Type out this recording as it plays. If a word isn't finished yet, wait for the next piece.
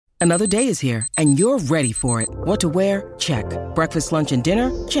Another day is here, and you're ready for it. What to wear? Check. Breakfast, lunch, and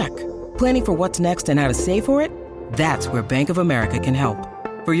dinner? Check. Planning for what's next and how to save for it? That's where Bank of America can help.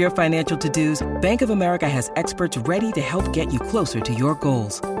 For your financial to-dos, Bank of America has experts ready to help get you closer to your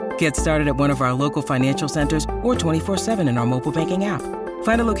goals. Get started at one of our local financial centers or 24/7 in our mobile banking app.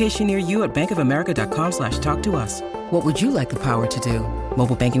 Find a location near you at bankofamerica.com/talktous. What would you like the power to do?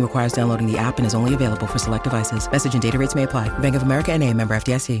 Mobile banking requires downloading the app and is only available for select devices. Message and data rates may apply. Bank of America N.A., member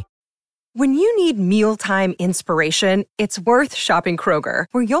FDIC. When you need mealtime inspiration, it's worth shopping Kroger,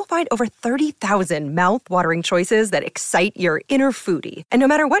 where you'll find over 30,000 mouth-watering choices that excite your inner foodie. And no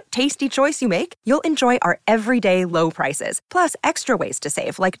matter what tasty choice you make, you'll enjoy our everyday low prices, plus extra ways to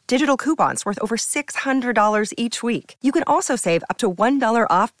save, like digital coupons worth over $600 each week. You can also save up to $1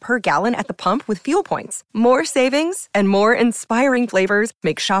 off per gallon at the pump with fuel points. More savings and more inspiring flavors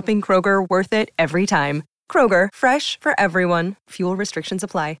make shopping Kroger worth it every time. Kroger, fresh for everyone. Fuel restrictions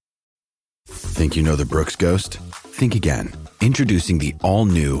apply. Think you know the Brooks Ghost? Think again. Introducing the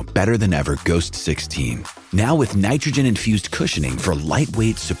all-new, better-than-ever Ghost 16. Now with nitrogen-infused cushioning for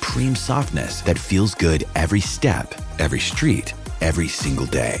lightweight, supreme softness that feels good every step, every street, every single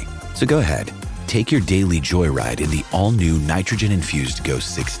day. So go ahead, take your daily joyride in the all-new nitrogen-infused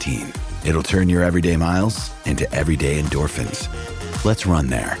Ghost 16. It'll turn your everyday miles into everyday endorphins. Let's run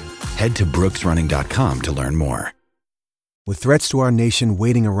there. Head to brooksrunning.com to learn more. With threats to our nation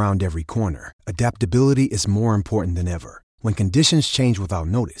waiting around every corner, adaptability is more important than ever. When conditions change without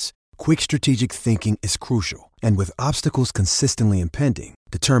notice, quick strategic thinking is crucial. And with obstacles consistently impending,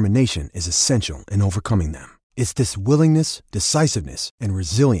 determination is essential in overcoming them. It's this willingness, decisiveness, and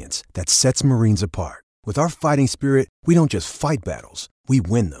resilience that sets Marines apart. With our fighting spirit, we don't just fight battles, we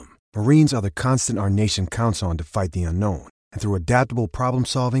win them. Marines are the constant our nation counts on to fight the unknown. And through adaptable problem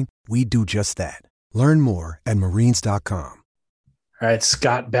solving, we do just that. Learn more at marines.com. All right,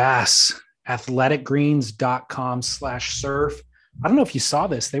 Scott Bass, athleticgreens.com/surf. I don't know if you saw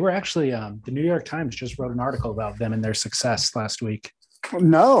this. They were actually, the New York Times just wrote an article about them and their success last week.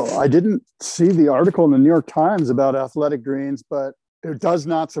 No, I didn't see the article in the New York Times about Athletic Greens, but it does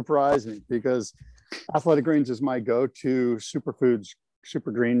not surprise me because Athletic Greens is my go-to superfoods,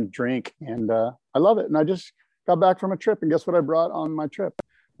 super green drink. And I love it. And I just got back from a trip, and guess what I brought on my trip?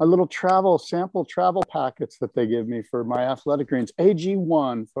 My little sample travel packets that they give me for my Athletic Greens.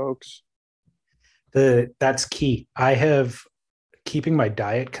 AG1, folks. That's key. Keeping my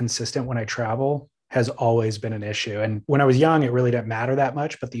diet consistent when I travel has always been an issue. And when I was young, it really didn't matter that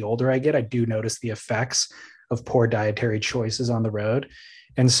much. But the older I get, I do notice the effects of poor dietary choices on the road.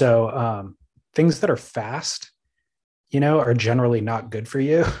 And so things that are fast, are generally not good for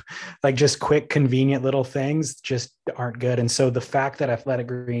you. Like just quick, convenient little things just aren't good. And so the fact that Athletic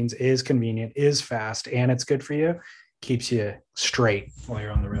Greens is convenient, is fast, and it's good for you keeps you straight while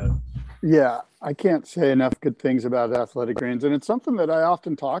you're on the road. Yeah, I can't say enough good things about Athletic Greens. And it's something that I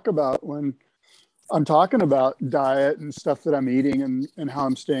often talk about when I'm talking about diet and stuff that I'm eating and how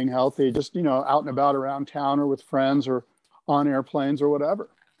I'm staying healthy, just, out and about around town or with friends or on airplanes or whatever.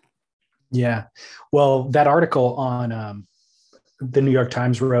 Yeah. Well, that article on the New York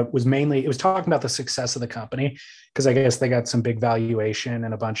Times wrote it was talking about the success of the company, because I guess they got some big valuation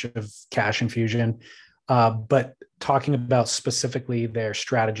and a bunch of cash infusion, but talking about specifically their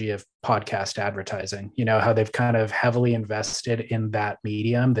strategy of podcast advertising, how they've kind of heavily invested in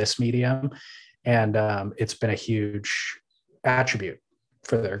this medium. And it's been a huge attribute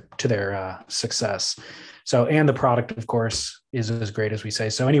to their success. So, and the product, of course, is as great as we say.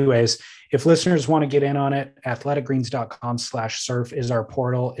 So anyways, if listeners want to get in on it, athleticgreens.com/surf is our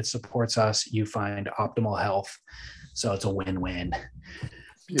portal. It supports us. You find optimal health. So it's a win-win.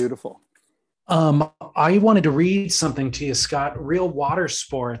 Beautiful. I wanted to read something to you, Scott. Real Water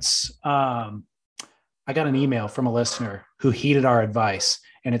Sports. I got an email from a listener who heeded our advice,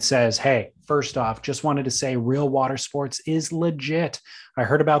 and it says, "Hey, first off, just wanted to say Real Water Sports is legit. I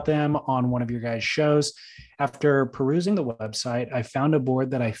heard about them on one of your guys' shows. After perusing the website, I found a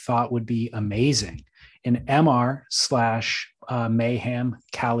board that I thought would be amazing, an MR/Mayhem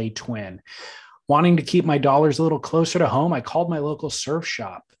Cali Twin. Wanting to keep my dollars a little closer to home, I called my local surf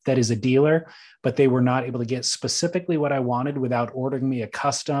shop that is a dealer, but they were not able to get specifically what I wanted without ordering me a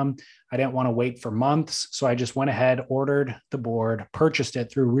custom. I didn't want to wait for months, so I just went ahead, ordered the board, purchased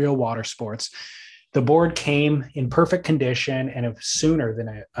it through Real Water Sports. The board came in perfect condition and it was sooner than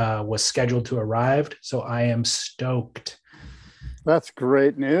it was scheduled to arrive, so I am stoked." That's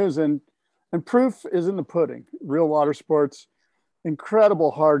great news. And proof is in the pudding. Real Water Sports,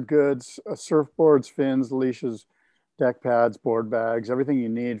 incredible hard goods, surfboards, fins, leashes, deck pads, board bags, everything you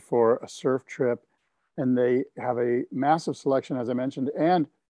need for a surf trip. And they have a massive selection, as I mentioned, and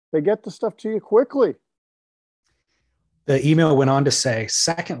They get the stuff to you quickly. The email went on to say,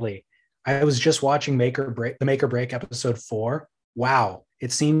 secondly, I was just watching the Make or Break episode 4. Wow.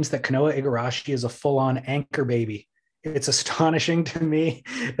 It seems that Kanoa Igarashi is a full-on anchor baby. It's astonishing to me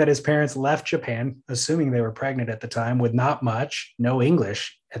that his parents left Japan, assuming they were pregnant at the time, with not much, no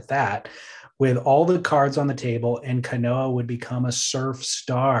English at that, with all the cards on the table, and Kanoa would become a surf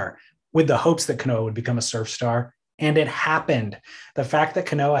star, with the hopes that Kanoa would become a surf star. And it happened. The fact that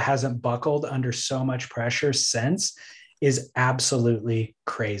Kanoa hasn't buckled under so much pressure since is absolutely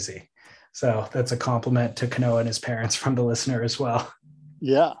crazy. So that's a compliment to Kanoa and his parents from the listener as well.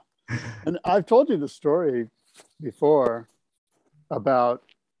 Yeah. And I've told you the story before about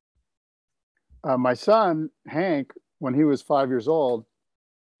my son, Hank, when he was 5 years old.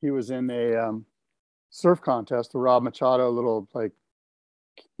 He was in a surf contest, the Rob Machado little, like,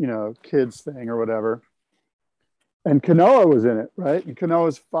 kids thing or whatever. And Kanoa was in it, right? And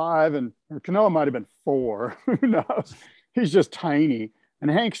Kanoa's 5, or Kanoa might have been 4. Who knows? He's just tiny. And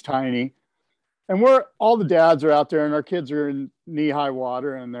Hank's tiny. And all the dads are out there, and our kids are in knee-high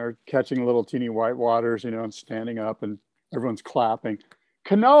water, and they're catching little teeny white waters, and standing up, and everyone's clapping.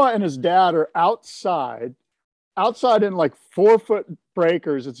 Kanoa and his dad are outside in like 4-foot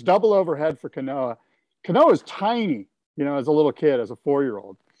breakers. It's double overhead for Kanoa. Kanoa is tiny, as a little kid, as a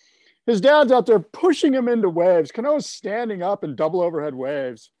 4-year-old. His dad's out there pushing him into waves. Kanoa's standing up in double overhead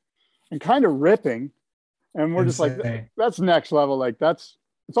waves and kind of ripping. And we're just like, that's next level. Like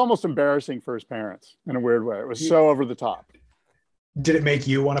it's almost embarrassing for his parents in a weird way. It was so over the top. Did it make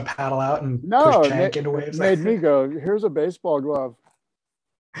you want to paddle out and push Hank into waves? It made me go, here's a baseball glove.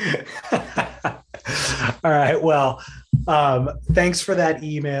 All right. Well, thanks for that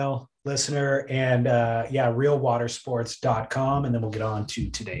email, listener. And realwatersports.com. And then we'll get on to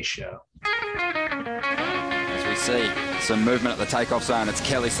today's show. As we see some movement at the takeoff zone, it's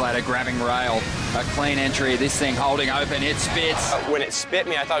Kelly Slater grabbing rail. A clean entry, this thing holding open, it spits. When it spit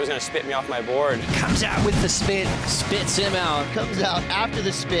me, I thought it was going to spit me off my board. Comes out with the spit, spits him out. Comes out after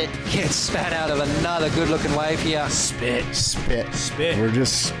the spit. Gets spat out of another good-looking wave here. Spit. We're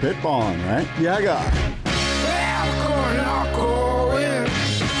just spitballing, right? Yeah, God.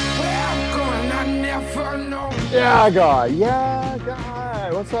 Yeah,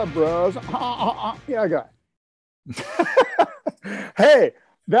 guy. What's up, bros? Yeah, guy. Hey,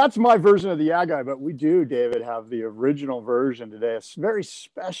 that's my version of the yeah guy, but we do, David, have the original version today. A very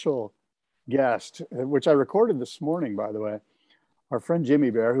special guest, which I recorded this morning, by the way. Our friend Jimmy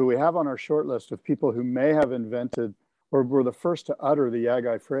Bear, who we have on our short list of people who may have invented or were the first to utter the yeah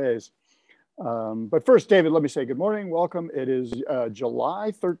guy phrase. But first, David, let me say good morning. Welcome. It is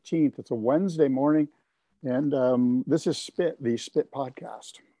July 13th. It's a Wednesday morning. And this is Spit, the Spit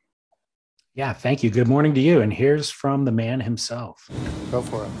podcast. Yeah, thank you. Good morning to you. And here's from the man himself. Go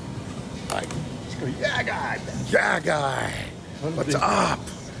for it. Like, let's go, yeah, guy. Yeah, guy. What's up?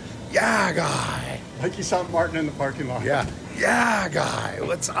 Yeah, guy. Like you saw Martin in the parking lot. Yeah. Yeah, guy.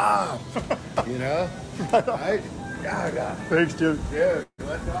 What's up? Right? Yeah, guy. Thanks, Jim. Dude,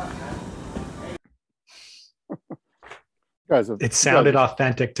 what's up, man? It sounded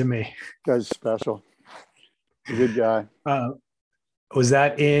authentic to me. Guy's special. He's a good guy. Was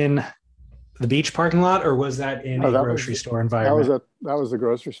that in the beach parking lot, or was that in a grocery store environment? That was the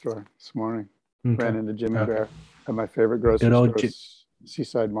grocery store this morning. Okay. Ran into Jimmy Bear at my favorite grocery store,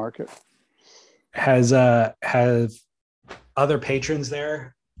 Seaside Market. Have other patrons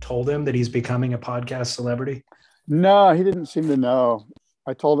there told him that he's becoming a podcast celebrity? No, he didn't seem to know.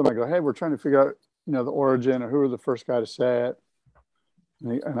 I told him, I go, hey, we're trying to figure out, the origin or who was the first guy to say it.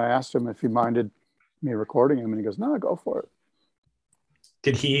 And I asked him if he minded me recording him, and he goes, no, go for it.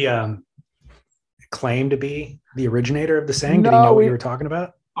 Did he claim to be the originator of the saying? Did he know what you were talking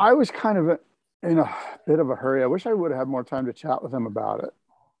about? I was kind of in a bit of a hurry. I wish I would have had more time to chat with him about it.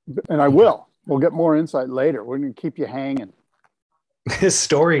 And I will. We'll get more insight later. We're going to keep you hanging. His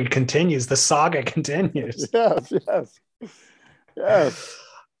story continues. The saga continues. Yes.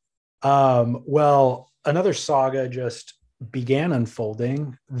 Well, another saga just began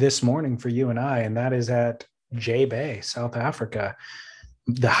unfolding this morning for you and I, and that is at J-Bay, South Africa.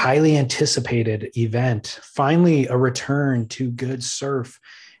 The highly anticipated event, finally a return to good surf.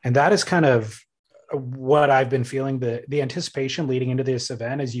 And that is kind of what I've been feeling, the anticipation leading into this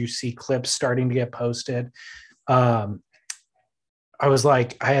event as you see clips starting to get posted. I was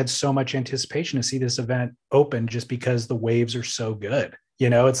like, I had so much anticipation to see this event open just because the waves are so good.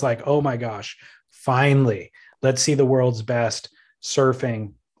 It's like, oh my gosh, finally, let's see the world's best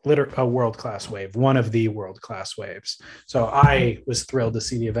surfing, a world-class wave, one of the world-class waves. So I was thrilled to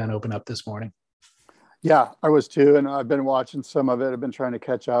see the event open up this morning. Yeah, I was too. And I've been watching some of it. I've been trying to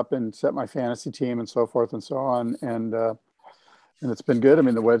catch up and set my fantasy team and so forth and so on. And it's been good. I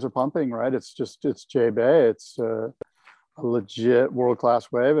mean, the waves are pumping, right? It's J Bay. It's a legit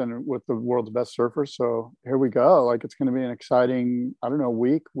world-class wave and with the world's best surfers. So here we go. Like, it's going to be an exciting, I don't know,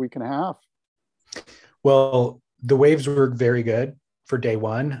 week and a half. Well, the waves were very good for day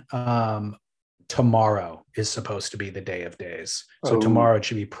one. Tomorrow is supposed to be the day of days. So tomorrow it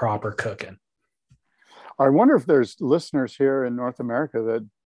should be proper cooking. I wonder if there's listeners here in North America that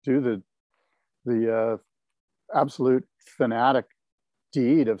do the absolute fanatic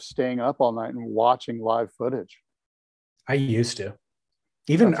deed of staying up all night and watching live footage. I used to.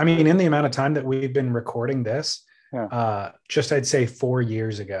 Even, I mean, in the amount of time that we've been recording this, just I'd say 4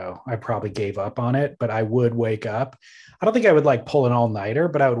 years ago, I probably gave up on it, but I would wake up. I don't think I would like pull an all-nighter,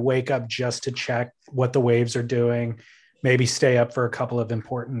 but I would wake up just to check what the waves are doing, maybe stay up for a couple of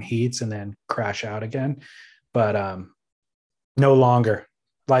important heats and then crash out again. But no longer.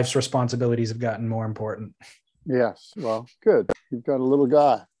 Life's responsibilities have gotten more important. Yes. Well, good. You've got a little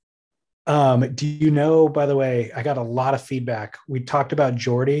guy. Do you know, by the way, I got a lot of feedback. We talked about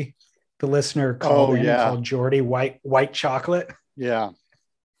Jordy. The listener called called Jordy white chocolate. Yeah.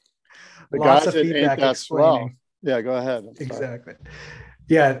 The Lots guys of feedback explaining. Yeah, go ahead. Exactly.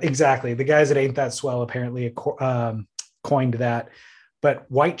 Yeah, exactly. The guys at Ain't That Swell apparently coined that. But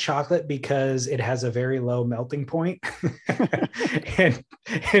white chocolate because it has a very low melting point.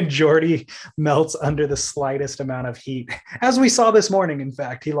 and Jordy melts under the slightest amount of heat. As we saw this morning, in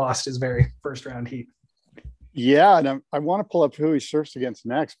fact, he lost his very first round heat. Yeah, and I want to pull up who he surfs against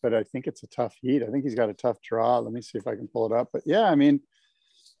next, but I think it's a tough heat. I think he's got a tough draw. Let me see if I can pull it up. But yeah, I mean,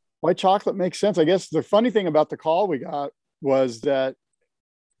 white chocolate makes sense. I guess the funny thing about the call we got was that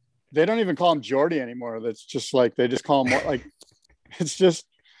they don't even call him Jordy anymore. That's just like, they just call him like, it's just,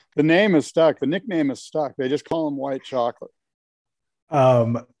 the name is stuck. The nickname is stuck. They just call him White Chocolate.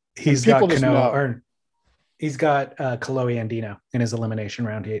 He's got Kalohe Andino in his elimination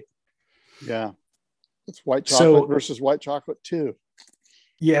round heat. Yeah. It's White Chocolate versus White Chocolate 2.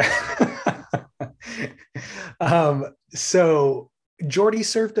 Yeah. So Jordy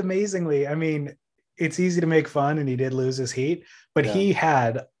surfed amazingly. I mean, it's easy to make fun and he did lose his heat, but he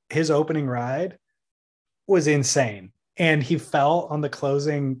had his opening ride was insane. And he fell on the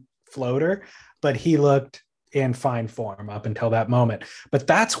closing floater, but he looked in fine form up until that moment. But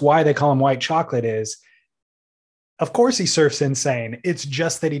that's why they call him White Chocolate is, of course he surfs insane. It's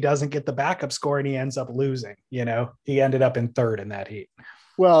just that he doesn't get the backup score and he ends up losing. You know, he ended up in third in that heat.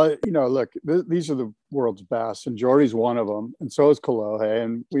 Well, you know, look, these are the world's best and Jordy's one of them. And so is Kalohe.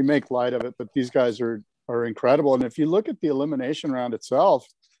 And we make light of it, but these guys are incredible. And if you look at the elimination round itself,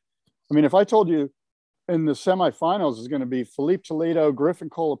 I mean, if I told you, in the semifinals is going to be Felipe Toledo, Griffin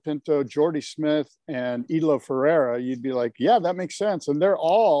Colapinto, Jordy Smith, and Idolo Ferreira, you'd be like, yeah, that makes sense. And they're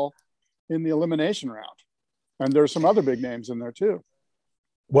all in the elimination round. And there's some other big names in there too.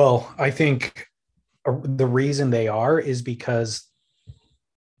 Well, I think the reason they are is because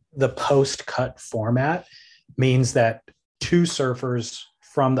the post-cut format means that two surfers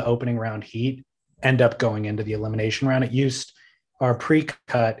from the opening round heat end up going into the elimination round. Our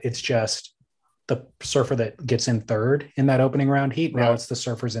pre-cut, it's just the surfer that gets in third in that opening round heat. Now it's the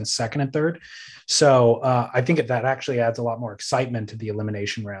surfers in second and third. So I think that actually adds a lot more excitement to the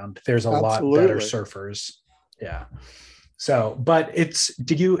elimination round. There's a lot better surfers. Yeah. So, but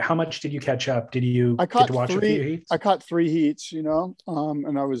how much did you catch up? Did you get to watch a few heats? I caught 3 heats, you know,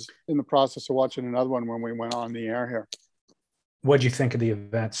 and I was in the process of watching another one when we went on the air here. What'd you think of the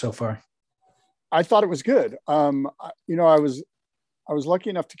event so far? I thought it was good. You know, I was lucky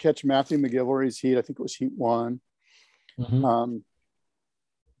enough to catch Matthew McGillivray's heat. I think it was heat 1. Mm-hmm.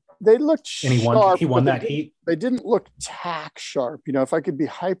 They looked sharp. And he won that heat. They didn't look tack sharp. You know, if I could be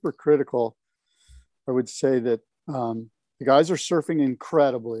hypercritical, I would say that the guys are surfing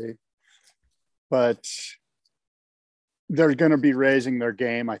incredibly, but they're going to be raising their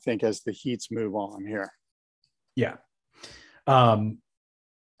game, I think, as the heats move on here. Yeah. And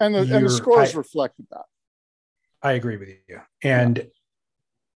the scores reflected that. I agree with you. And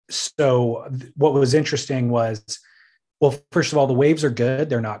so what was interesting was, well, first of all, the waves are good.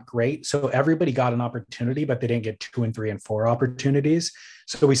 They're not great. So everybody got an opportunity, but they didn't get 2 and 3 and 4 opportunities.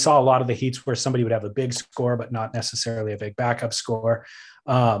 So we saw a lot of the heats where somebody would have a big score, but not necessarily a big backup score.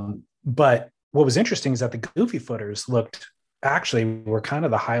 But what was interesting is that the goofy footers were kind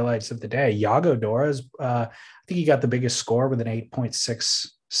of the highlights of the day. Yago Doras, I think he got the biggest score with an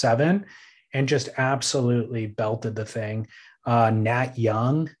 8.67 and just absolutely belted the thing. Nat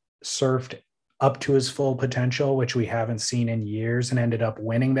Young surfed up to his full potential, which we haven't seen in years, and ended up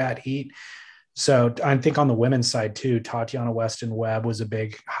winning that heat. So I think on the women's side too, Tatiana Weston Webb was a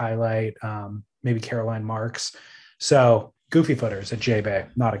big highlight. Maybe Caroline Marks. So goofy footers at J-Bay,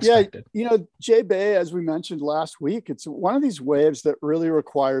 not expected. Yeah, J-Bay, as we mentioned last week, it's one of these waves that really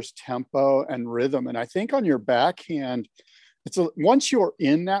requires tempo and rhythm. And I think on your backhand, once you're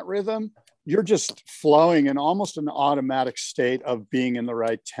in that rhythm, you're just flowing in almost an automatic state of being in the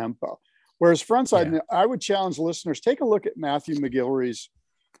right tempo. Whereas frontside, I would challenge listeners, take a look at Matthew McGillivray's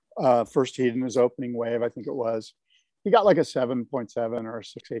first heat in his opening wave, I think it was. He got like a 7.7 or a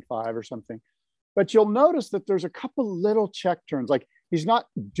 6.85 or something. But you'll notice that there's a couple little check turns. Like he's not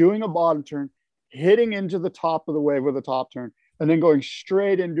doing a bottom turn, hitting into the top of the wave with a top turn, and then going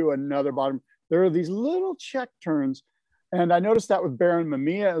straight into another bottom. There are these little check turns. And I noticed that with Baron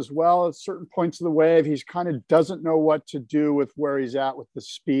Mamiya as well. At certain points of the wave, he's kind of doesn't know what to do with where he's at with the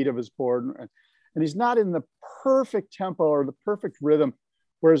speed of his board. And he's not in the perfect tempo or the perfect rhythm.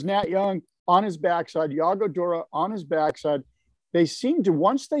 Whereas Nat Young on his backside, Yago Dura on his backside, they seem to,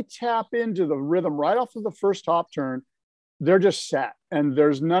 once they tap into the rhythm right off of the first top turn, they're just set. And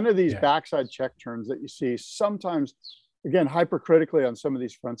there's none of these backside check turns that you see sometimes, again, hypercritically on some of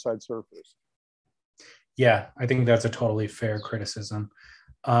these frontside surfers. Yeah, I think that's a totally fair criticism.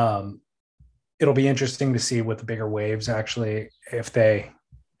 It'll be interesting to see with the bigger waves, actually, if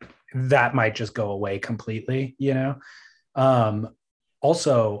that might just go away completely,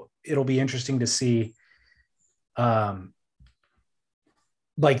 Also, it'll be interesting to see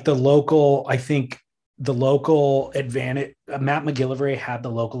like the local advantage. Matt McGillivray had the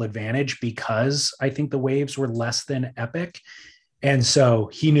local advantage because I think the waves were less than epic. And so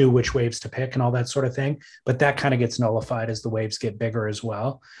he knew which waves to pick and all that sort of thing. But that kind of gets nullified as the waves get bigger as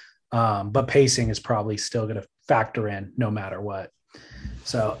well. But pacing is probably still going to factor in no matter what.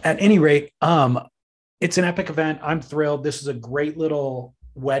 So at any rate, it's an epic event. I'm thrilled. This is a great little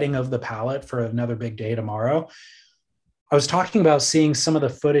wetting of the palate for another big day tomorrow. I was talking about seeing some of the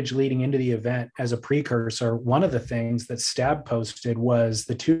footage leading into the event as a precursor. One of the things that Stab posted was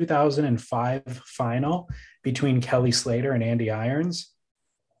the 2005 final between Kelly Slater and Andy Irons.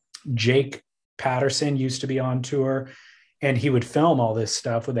 Jake Patterson used to be on tour, and he would film all this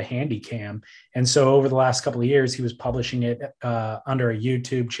stuff with a handy cam. And so over the last couple of years, he was publishing it under a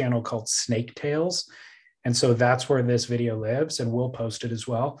YouTube channel called Snake Tales. And so that's where this video lives, and we'll post it as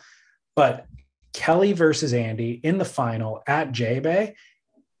well. But Kelly versus Andy in the final at J-Bay,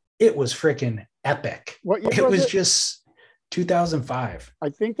 it was freaking epic. What year it was was it? Just 2005. I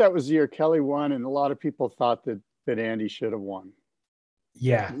think that was the year Kelly won, and a lot of people thought that Andy should have won.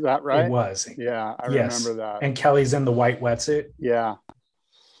 Yeah. Is that right? It was. Yeah, I remember that. And Kelly's in the white wetsuit. Yeah.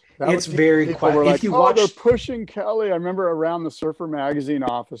 It's very quiet. Like, if you watch, they're pushing Kelly. I remember around the Surfer Magazine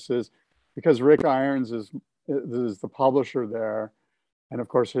offices, because Rick Irons is the publisher there. And of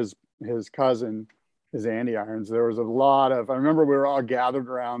course, his cousin is Andy Irons. There was a lot of, I remember we were all gathered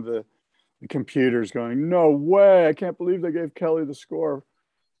around the computers going, no way, I can't believe they gave Kelly the score.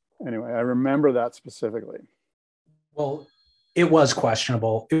 Anyway, I remember that specifically. Well, it was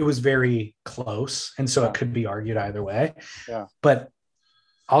questionable. It was very close. And so it could be argued either way. Yeah. But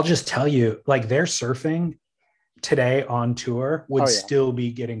I'll just tell you, like, their surfing today on tour would still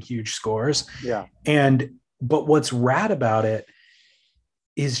be getting huge scores. Yeah. But what's rad about it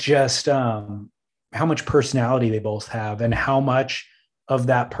is just how much personality they both have and how much of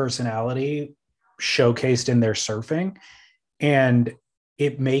that personality showcased in their surfing. And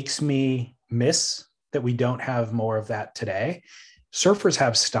it makes me miss that we don't have more of that today. Surfers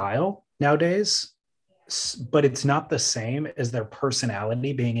have style nowadays, but it's not the same as their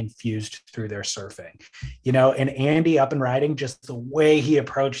personality being infused through their surfing, and Andy up and riding, just the way he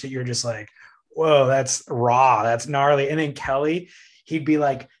approached it, you're just like, whoa, that's raw. That's gnarly. And then Kelly, he'd be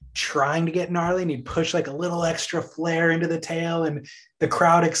like trying to get gnarly and he'd push like a little extra flare into the tail and the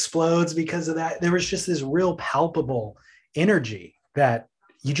crowd explodes because of that. There was just this real palpable energy that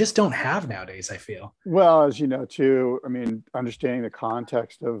you just don't have nowadays, I feel. Well, as you know, too, I mean, understanding the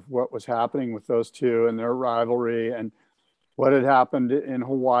context of what was happening with those two and their rivalry and what had happened in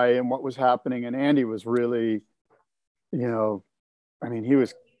Hawaii and what was happening. And Andy was really, he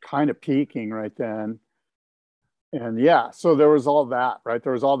was kind of peaking right then. And so there was all that, right?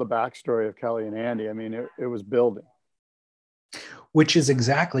 There was all the backstory of Kelly and Andy. I mean, it was building. Which is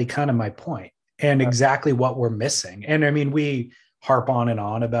exactly kind of my point and exactly what we're missing. And I mean, we harp on and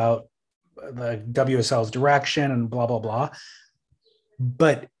on about the WSL's direction and blah, blah, blah.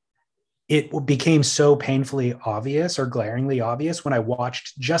 But it became so painfully obvious or glaringly obvious when I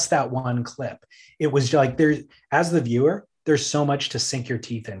watched just that one clip. It was like as the viewer, there's so much to sink your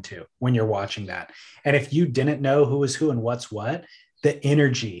teeth into when you're watching that. And if you didn't know who was who and what's what, the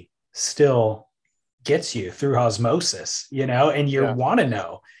energy still gets you through osmosis, and you want to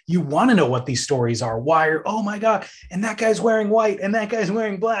know what these stories are. Why are, oh my God, and that guy's wearing white and that guy's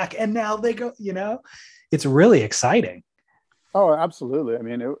wearing black. And now they go, it's really exciting. Oh, absolutely. I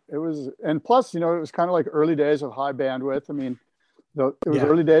mean, it was, and plus, it was kind of like early days of high bandwidth. I mean, it was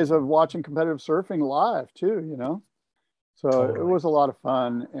early days of watching competitive surfing live too, so totally. It was a lot of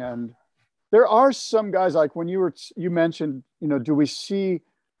fun. And there are some guys, like when you mentioned, do we see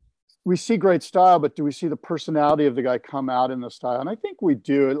great style, but do we see the personality of the guy come out in the style? And I think we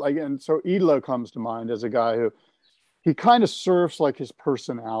do. And so Idolo comes to mind as a guy who, he kind of surfs like his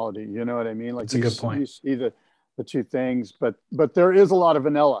personality. You know what I mean? Like, that's a good point. You see the two things, but there is a lot of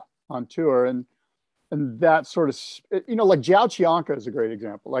vanilla on tour, and that sort of, like Zhao Chianca is a great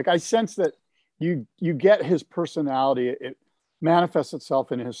example. Like, I sense that you get his personality, it manifests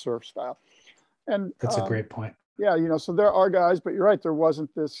itself in his surf style. And that's a great point. Yeah, so there are guys, but you're right, there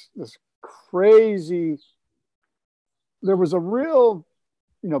wasn't this crazy, there was a real,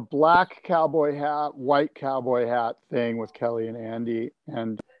 black cowboy hat, white cowboy hat thing with Kelly and Andy,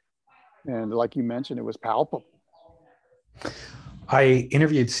 and like you mentioned, it was palpable. I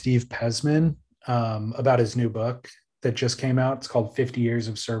interviewed Steve Pesman about his new book that just came out. It's called 50 Years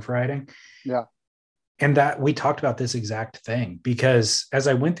of Surf Riding. Yeah. And that we talked about this exact thing, because as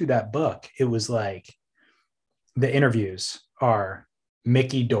I went through that book, it was like the interviews are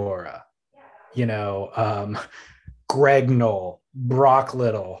Mickey Dora, Greg Knoll, Brock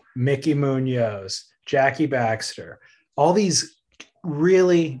Little, Mickey Munoz, Jackie Baxter, all these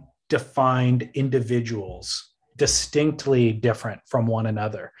really defined individuals, distinctly different from one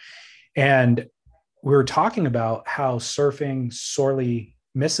another. And we were talking about how surfing sorely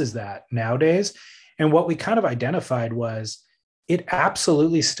misses that nowadays. And what we kind of identified was it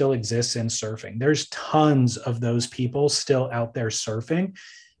absolutely still exists in surfing. There's tons of those people still out there surfing.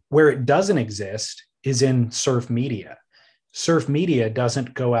 Where it doesn't exist is in surf media. Surf media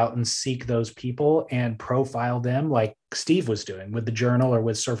doesn't go out and seek those people and profile them like Steve was doing with the Journal or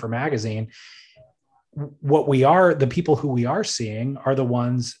with Surfer Magazine. The people who we are seeing are the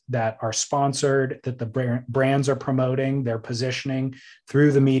ones that are sponsored, that the brands are promoting, they're positioning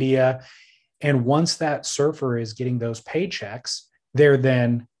through the media. And once that surfer is getting those paychecks, they're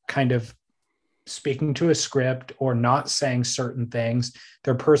then kind of speaking to a script or not saying certain things.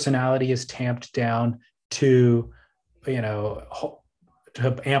 Their personality is tamped down to,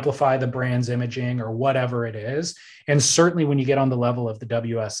 to amplify the brand's imaging or whatever it is. And certainly when you get on the level of the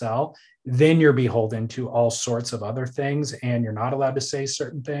WSL, then you're beholden to all sorts of other things and you're not allowed to say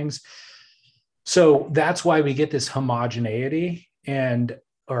certain things. So that's why we get this homogeneity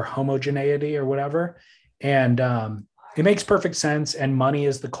or homogeneity or whatever. And it makes perfect sense. And money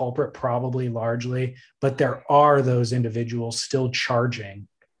is the culprit, probably largely, but there are those individuals still charging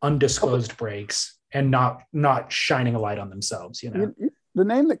undisclosed breaks and not shining a light on themselves. The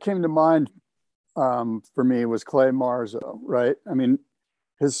name that came to mind for me was Clay Marzo, right? I mean,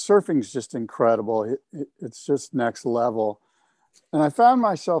 his surfing's just incredible. It's just next level. And I found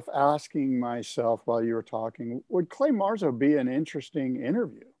myself asking myself while you were talking, would Clay Marzo be an interesting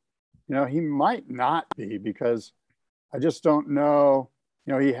interview? He might not be, because I just don't know.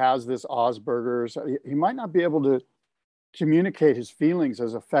 He has this Asperger's. He might not be able to communicate his feelings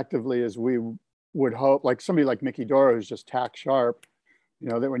as effectively as we would hope. Like somebody like Mickey Dora, who's just tack sharp,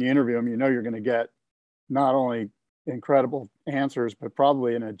 that when you interview him, you're going to get not only incredible answers, but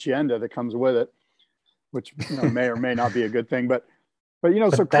probably an agenda that comes with it, which may or may not be a good thing. But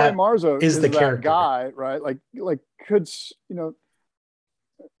so Clay Marzo is the that guy, right? Like could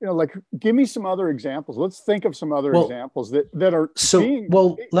like give me some other examples. Let's think of some other examples that are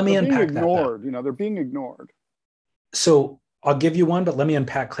let me unpack ignored. They're being ignored. So I'll give you one, but let me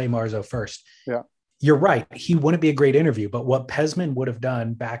unpack Clay Marzo first. Yeah, you're right. He wouldn't be a great interview, but what Pesman would have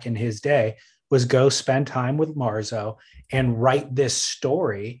done back in his day was go spend time with Marzo and write this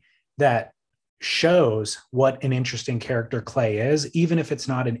story that shows what an interesting character Clay is, even if it's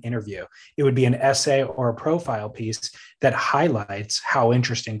not an interview. It would be an essay or a profile piece that highlights how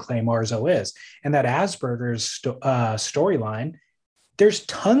interesting Clay Marzo is. And that Asperger's storyline, there's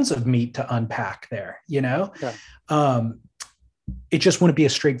tons of meat to unpack there, Yeah. It just wouldn't be a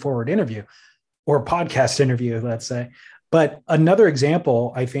straightforward interview or a podcast interview, let's say. But another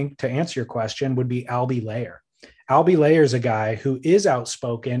example, I think, to answer your question would be Albie Layer. Albie Layer is a guy who is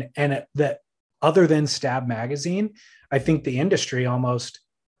outspoken, and that other than Stab Magazine, I think the industry almost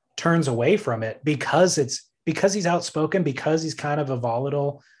turns away from it because he's outspoken, because he's kind of a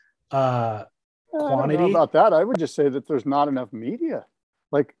volatile quantity. I don't know about that. I would just say that there's not enough media.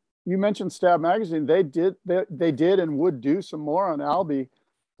 Like you mentioned Stab Magazine, they did and would do some more on Albie.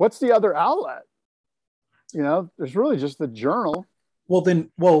 What's the other outlet? You know, there's really just the journal.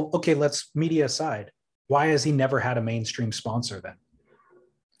 Okay, let's media aside. Why has he never had a mainstream sponsor then?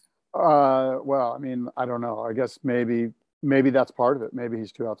 Well, I mean, I don't know. I guess maybe that's part of it. Maybe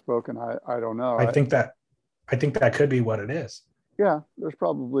he's too outspoken. I don't know. I think that could be what it is. Yeah, there's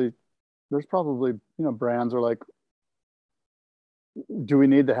probably, brands are like, do we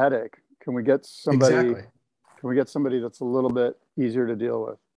need the headache? Can we get somebody? Exactly. Can we get somebody that's a little bit easier to deal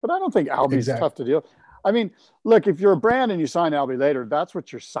with? But I don't think Albi's tough to deal. I mean, look, if you're a brand and you sign Albi later, that's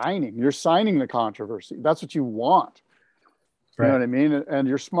what you're signing. You're signing the controversy. That's what you want. You know what I mean? And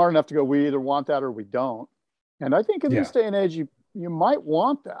you're smart enough to go, we either want that or we don't. And I think in this day and age, you might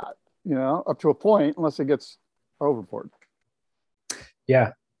want that, up to a point, unless it gets overboard.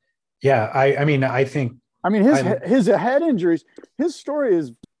 Yeah. Yeah. I think his head injuries, his story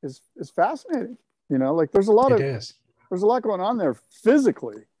is fascinating. Like there's a lot going on there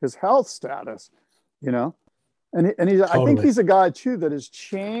physically, his health status, and he's, totally. I think he's a guy too that has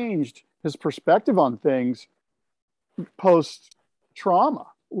changed his perspective on things post trauma,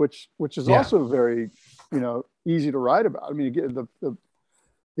 which is also very, easy to write about. I mean,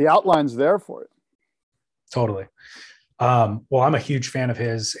 the outline's there for it. Totally. Well, I'm a huge fan of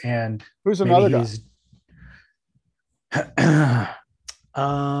his, and who's another guy?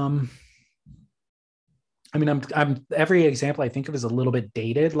 I'm every example I think of is a little bit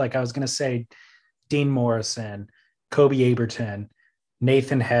dated. Like I was going to say Dean Morrison, Kobe Aberton,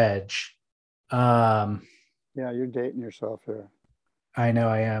 Nathan Hedge. Yeah, you're dating yourself here. I know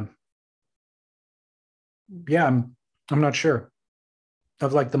I am. Yeah, I'm not sure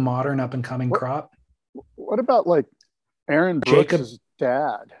of like the modern up and coming crop. What about like Aaron Brooks'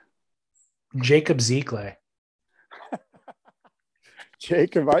 dad? Jacob Ziegler.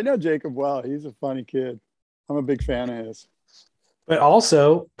 Jacob, I know Jacob well. He's a funny kid. I'm a big fan of his. But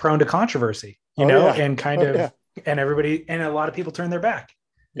also prone to controversy, and kind of, and everybody, and a lot of people turn their back.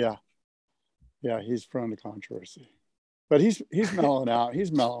 Yeah. Yeah, he's prone to controversy. But he's mellowing out.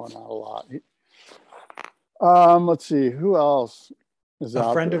 He's mellowing out a lot. Let's see, who else is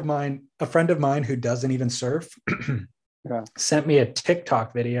a friend of mine who doesn't even surf sent me a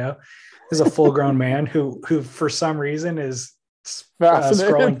TikTok video. This is a full-grown man who for some reason is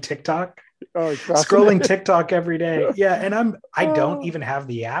scrolling TikTok. Scrolling TikTok every day. Yeah. And I don't even have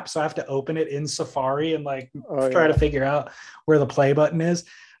the app. So I have to open it in Safari and try to figure out where the play button is.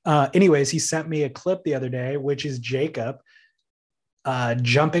 Anyways, he sent me a clip the other day, which is Jacob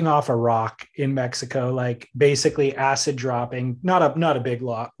jumping off a rock in Mexico, like basically acid dropping, not a big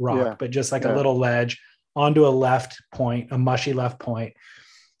rock, but just like a little ledge onto a mushy left point,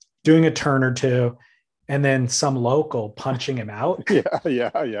 doing a turn or two, and then some local punching him out.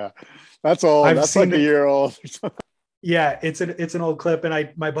 Yeah. That's old. That's like a year old. Yeah, it's an old clip,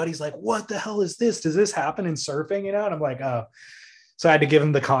 and my buddy's like, "What the hell is this? Does this happen in surfing?" And I'm like, "Oh." So I had to give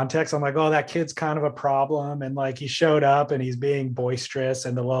him the context. I'm like, "Oh, that kid's kind of a problem," and like he showed up and he's being boisterous,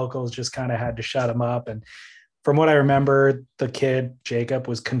 and the locals just kind of had to shut him up. And from what I remember, the kid Jacob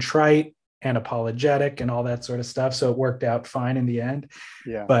was contrite and apologetic and all that sort of stuff. So it worked out fine in the end.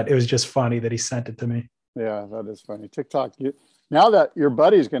 Yeah. But it was just funny that he sent it to me. Yeah, that is funny. TikTok. Now that your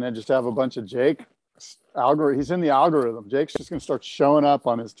buddy's going to just have a bunch of Jake algorithm, he's in the algorithm. Jake's just going to start showing up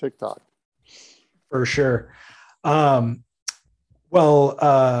on his TikTok. For sure. I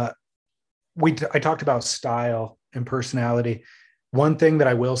talked about style and personality. One thing that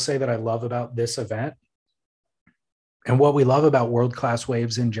I will say that I love about this event and what we love about World Class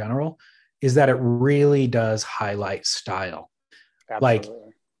Waves in general is that it really does highlight style. Absolutely. Like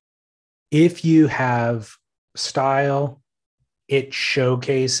if you have style, it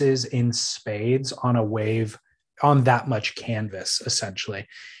showcases in spades on a wave on that much canvas, essentially.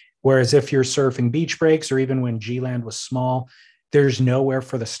 Whereas if you're surfing beach breaks or even when G-Land was small, there's nowhere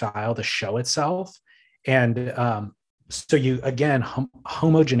for the style to show itself. And so you, again,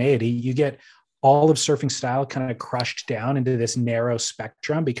 homogeneity, you get all of surfing style kind of crushed down into this narrow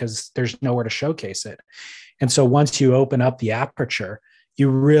spectrum because there's nowhere to showcase it. And so once you open up the aperture, you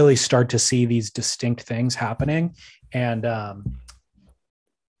really start to see these distinct things happening. And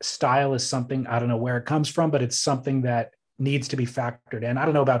style is something, I don't know where it comes from, but it's something that needs to be factored in. I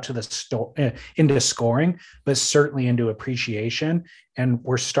don't know about into scoring, but certainly into appreciation. And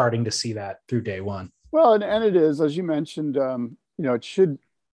we're starting to see that through day one. Well, and it is, as you mentioned,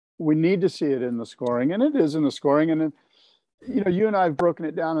 we need to see it in the scoring, and it is in the scoring. And, you and I have broken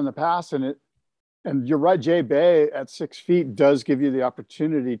it down in the past, and you're right. Jay Bay at 6 feet does give you the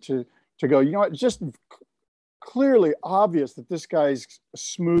opportunity to go, it's just clearly obvious that this guy's a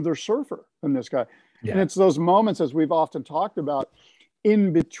smoother surfer than this guy. Yeah. And it's those moments, as we've often talked about,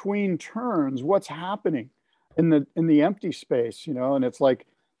 in between turns, what's happening? in the empty space, and it's like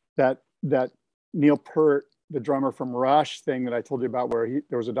that Neil Peart, the drummer from Rush thing that I told you about, where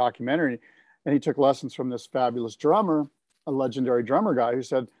there was a documentary and he took lessons from this fabulous drummer, a legendary drummer guy, who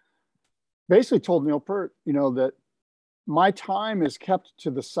basically told Neil Peart, that my time is kept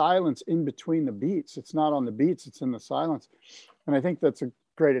to the silence in between the beats. It's not on the beats, it's in the silence. And I think that's a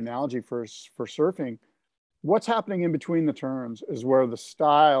great analogy for surfing. What's happening in between the turns is where the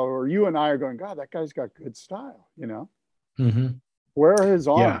style, or you and I are going, God, that guy's got good style, Mm-hmm. Where are his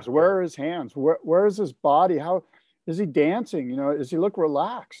arms? Yeah. Where are his hands? Where is his body? How is he dancing? Does he look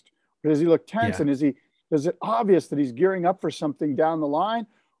relaxed? Or does he look tense? Yeah. And is it obvious that he's gearing up for something down the line?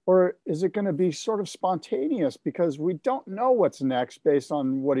 Or is it going to be sort of spontaneous because we don't know what's next based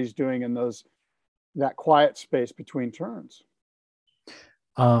on what he's doing in that quiet space between turns?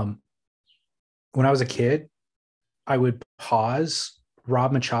 When I was a kid, I would pause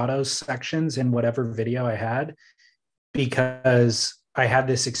Rob Machado's sections in whatever video I had, because I had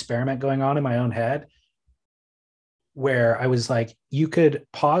this experiment going on in my own head where I was like, you could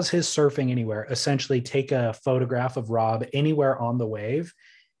pause his surfing anywhere, essentially take a photograph of Rob anywhere on the wave,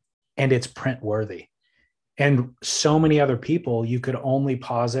 and it's print worthy. And so many other people, you could only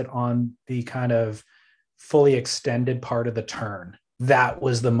pause it on the kind of fully extended part of the turn. That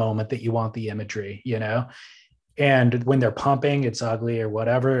was the moment that you want the imagery, and when they're pumping, it's ugly or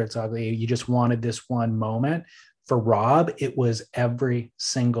whatever, it's ugly. You just wanted this one moment. For Rob, it was every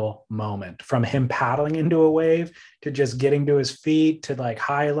single moment, from him paddling into a wave to just getting to his feet, to like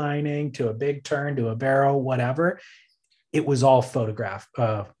highlining, to a big turn, to a barrel, whatever. It was all photographed.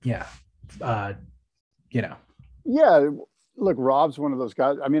 Yeah. Look, Rob's one of those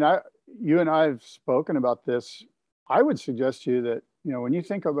guys. I mean, you and I have spoken about this. I would suggest to you that, when you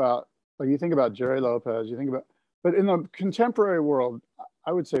think about Gerry Lopez, but in the contemporary world,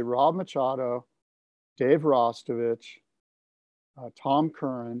 I would say Rob Machado, Dave Rostovich, Tom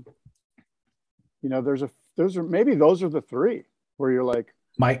Curran. Those are the three where you're like,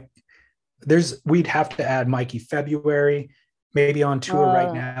 Mike. We'd have to add Mikey February, maybe on tour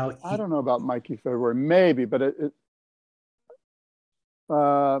right now. I don't know about Mikey February, maybe, but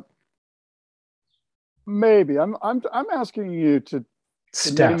maybe. I'm asking you to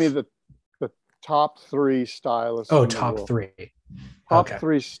name me the top three stylists. Oh, top three. Top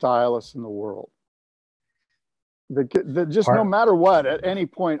three stylists in the world. No matter what, at any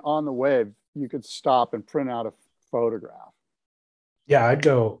point on the wave, you could stop and print out a photograph. Yeah, I'd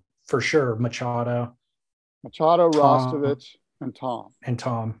go for sure. Machado, Rostovich, and Tom.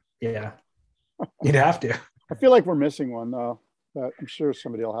 Yeah. You'd have to. I feel like we're missing one though, but I'm sure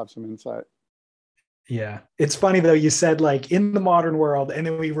somebody will have some insight. Yeah. It's funny though, you said like in the modern world, and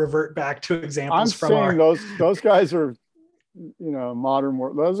then we revert back to examples those guys are, modern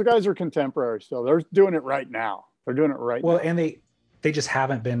world. Those guys are contemporary still. They're doing it right now. They're doing it right now. Well, and they just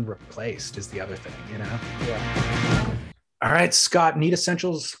haven't been replaced is the other thing, Yeah. All right, Scott,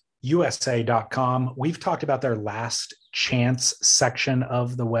 NeedEssentialsUSA.com. We've talked about their last chance section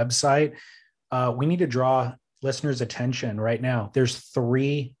of the website. We need to draw listeners' attention right now. There's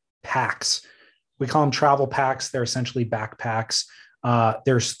 3 packs. We call them travel packs. They're essentially backpacks.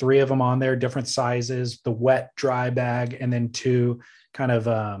 There's 3 of them on there, different sizes, the wet, dry bag, and then 2 kind of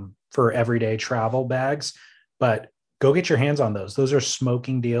for everyday travel bags. But go get your hands on those. Those are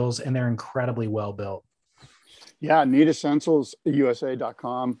smoking deals, and they're incredibly well built. Yeah,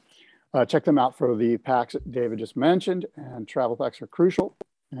 NeedEssentialsUSA.com. Check them out for the packs that David just mentioned, and travel packs are crucial,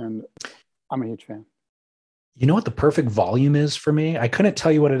 and I'm a huge fan. You know what the perfect volume is for me? I couldn't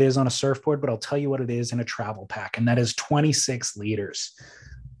tell you what it is on a surfboard, but I'll tell you what it is in a travel pack, and that is 26 liters.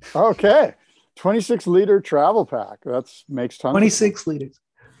 Okay. 26-liter travel pack. That makes tons 26 liters.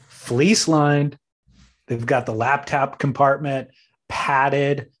 Fleece lined. They've got the laptop compartment,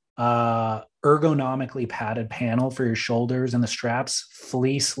 padded, ergonomically padded panel for your shoulders and the straps,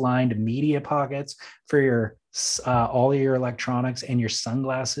 fleece lined media pockets for your all of your electronics and your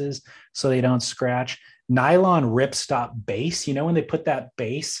sunglasses so they don't scratch. Nylon ripstop base. When they put that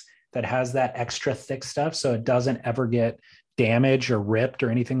base that has that extra thick stuff so it doesn't ever get damaged or ripped or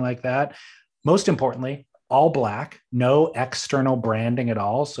anything like that. Most importantly, all black, no external branding at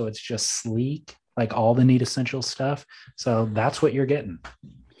all. So it's just sleek, like all the Need Essentials stuff. So that's what you're getting.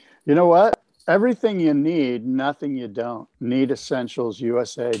 You know what? Everything you need, nothing you don't.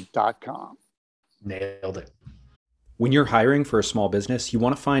 NeedEssentialsUSA.com. Nailed it. When you're hiring for a small business, you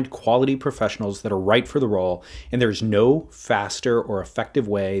want to find quality professionals that are right for the role, and there's no faster or effective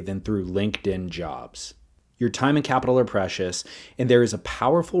way than through LinkedIn Jobs. Your time and capital are precious, and there is a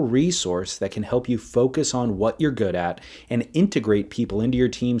powerful resource that can help you focus on what you're good at and integrate people into your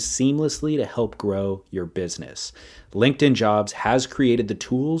team seamlessly to help grow your business. LinkedIn Jobs has created the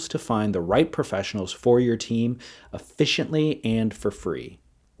tools to find the right professionals for your team efficiently and for free.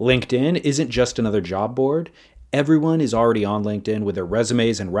 LinkedIn isn't just another job board. Everyone is already on LinkedIn with their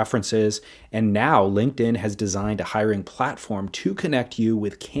resumes and references, and now LinkedIn has designed a hiring platform to connect you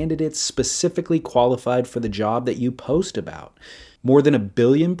with candidates specifically qualified for the job that you post about. More than 1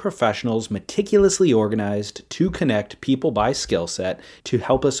 billion professionals meticulously organized to connect people by skill set to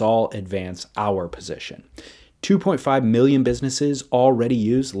help us all advance our position. 2.5 million businesses already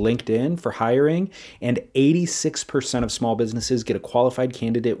use LinkedIn for hiring, and 86% of small businesses get a qualified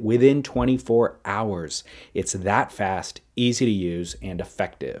candidate within 24 hours. It's that fast, easy to use, and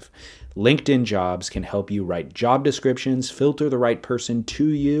effective. LinkedIn Jobs can help you write job descriptions, filter the right person to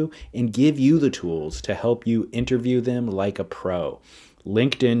you, and give you the tools to help you interview them like a pro.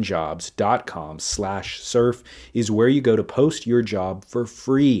 LinkedInjobs.com/surf is where you go to post your job for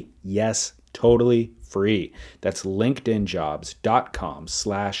free. Yes, totally free. That's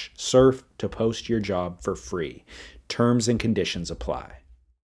linkedinjobs.com/surf to post your job for free. Terms and conditions apply.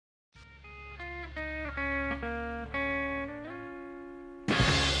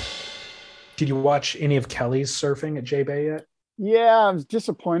 Did you watch any of Kelly's surfing at J-Bay yet? Yeah, I was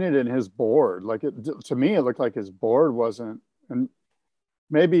disappointed in his board. To me, it looked like his board wasn't, and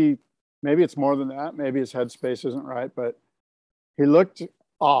maybe it's more than that. Maybe his headspace isn't right, but he looked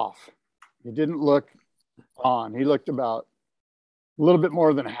off. He didn't look on. He looked about a little bit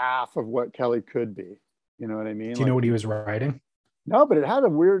more than half of what Kelly could be. You know what I mean? Do you know what he was riding? No, but it had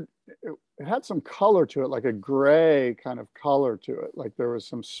it had some color to it, like a gray kind of color to it. Like there was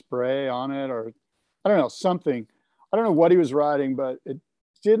some spray on it, or I don't know, something. I don't know what he was riding, but it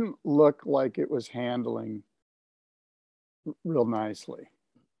didn't look like it was handling real nicely.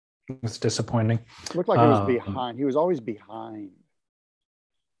 It's disappointing. It looked like it was behind. He was always behind.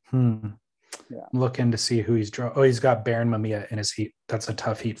 Yeah. I'm looking to see who he's drawn. Oh, he's got Baron Mamiya in his heat. That's a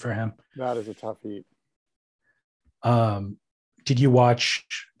tough heat for him. That is a tough heat. Did you watch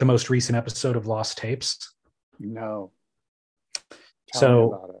the most recent episode of Lost Tapes? No. Tell me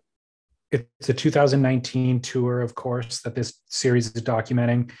about it. It's a 2019 tour, of course, that this series is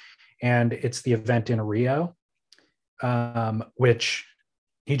documenting, and it's the event in Rio, which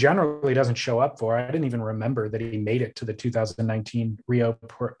he generally doesn't show up for. I didn't even remember that he made it to the 2019 Rio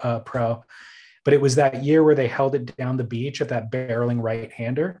Pro. But it was that year where they held it down the beach at that barreling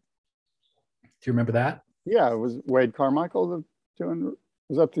right-hander. Do you remember that? Yeah, it was Wade Carmichael was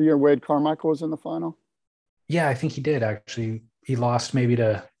that the year Wade Carmichael was in the final? Yeah, I think he did actually. He lost maybe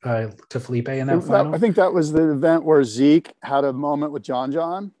to Felipe in that final. I think that was the event where Zeke had a moment with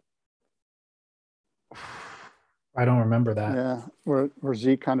John. I don't remember that. Yeah, where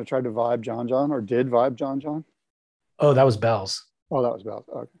Zeke kind of tried to vibe John, or did vibe John. Oh, that was Bells. Oh, that was Bells.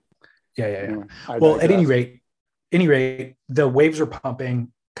 Okay. Yeah. Anyway, well, at any rate, the waves were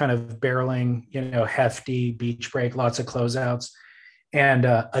pumping, kind of barreling, hefty beach break, lots of closeouts. And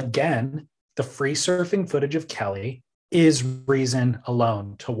again, the free surfing footage of Kelly is reason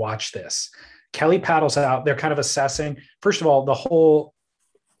alone to watch this. Kelly paddles out. They're kind of assessing. First of all,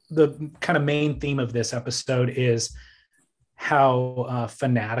 the kind of main theme of this episode is how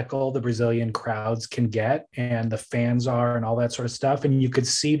fanatical the Brazilian crowds can get, and the fans are, and all that sort of stuff. And you could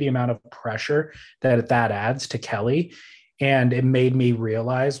see the amount of pressure that adds to Kelly. And it made me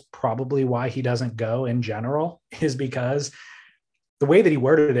realize probably why he doesn't go in general is because the way that he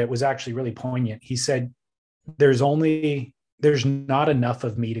worded it was actually really poignant. He said, there's not enough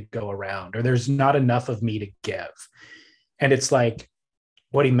of me to go around, or there's not enough of me to give. And it's like,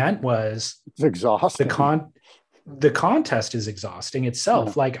 what he meant was it's exhausting. The contest is exhausting itself.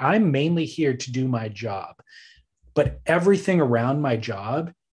 Yeah. Like, I'm mainly here to do my job, but everything around my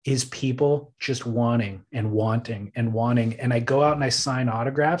job is people just wanting and wanting and wanting. And I go out and I sign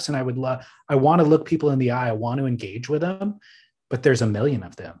autographs, and I want to look people in the eye. I want to engage with them, but there's a million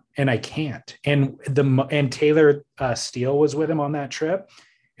of them and I can't. And Taylor Steele was with him on that trip.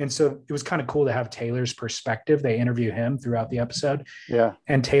 And so it was kind of cool to have Taylor's perspective. They interview him throughout the episode. Yeah.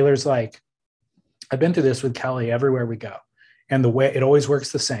 And Taylor's like, I've been through this with Kelly everywhere we go. And the way it always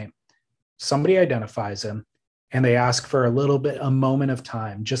works the same. Somebody identifies him and they ask for a moment of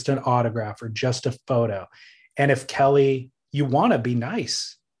time, just an autograph or just a photo. And if Kelly, you want to be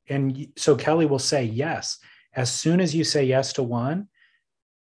nice. And so Kelly will say yes. As soon as you say yes to one,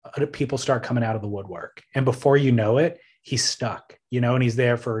 people start coming out of the woodwork. And before you know it, he's stuck, and he's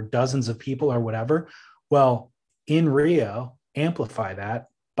there for dozens of people or whatever. Well, in Rio, amplify that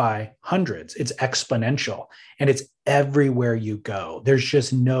by hundreds. It's exponential, and it's everywhere you go. There's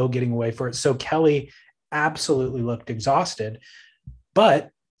just no getting away from it. So Kelly absolutely looked exhausted, but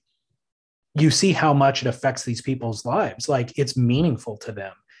you see how much it affects these people's lives. Like, it's meaningful to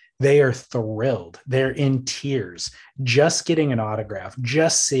them. They are thrilled. They're in tears. Just getting an autograph,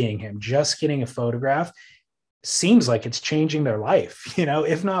 just seeing him, just getting a photograph seems like it's changing their life,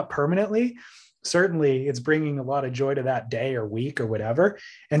 if not permanently. Certainly it's bringing a lot of joy to that day or week or whatever.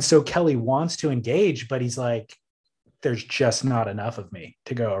 And so Kelly wants to engage, but he's like, there's just not enough of me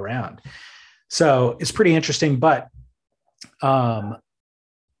to go around. So it's pretty interesting. But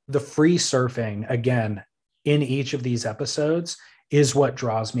the free surfing, again, in each of these episodes is what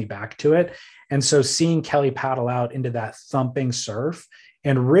draws me back to it. And so seeing Kelly paddle out into that thumping surf,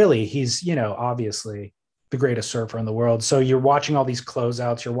 and really he's, obviously the greatest surfer in the world. So you're watching all these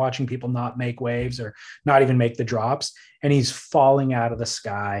closeouts, you're watching people not make waves or not even make the drops, and he's falling out of the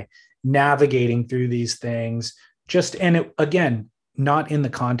sky, navigating through these things. Again, not in the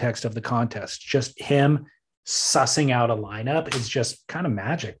context of the contest, just him sussing out a lineup is just kind of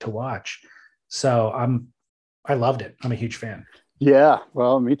magic to watch. So I loved it. I'm a huge fan. Yeah,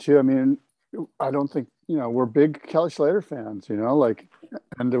 well, me too. I mean, I don't think, we're big Kelly Slater fans,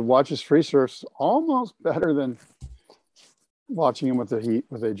 and to watch his free surf's almost better than watching him with the Heat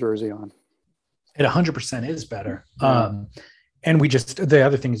with a jersey on. It 100% is better. And the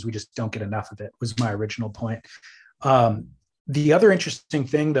other thing is we just don't get enough of it, was my original point. The other interesting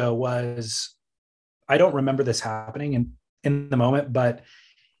thing though was, I don't remember this happening in the moment, but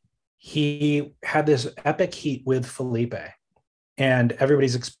he had this epic heat with Felipe, and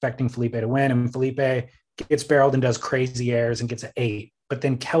everybody's expecting Felipe to win, and Felipe gets barreled and does crazy airs and gets an 8. But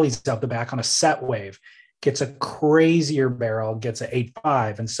then Kelly's out the back on a set wave, gets a crazier barrel, gets an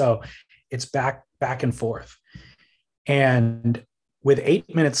 8.5. And so it's back and forth. And with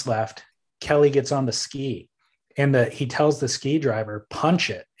 8 minutes left, Kelly gets on the ski, and he tells the ski driver, punch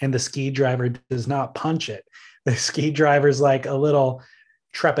it. And the ski driver does not punch it. The ski driver's like a little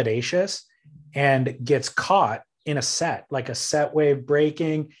trepidatious and gets caught in a set, like a set wave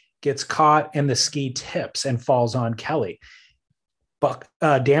breaking, gets caught, and the ski tips and falls on Kelly. But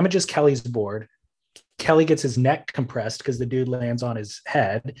damages Kelly's board. Kelly gets his neck compressed because the dude lands on his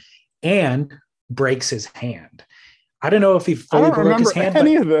head and breaks his hand. I don't know if he fully broke his hand.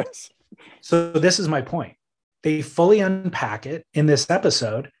 Any of this. So this is my point. They fully unpack it in this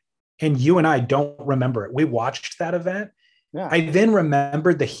episode, and you and I don't remember it. We watched that event. Yeah. I then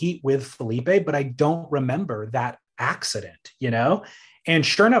remembered the heat with Felipe, but I don't remember that accident, And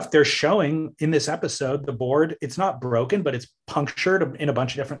sure enough, they're showing in this episode, the board, it's not broken, but it's punctured in a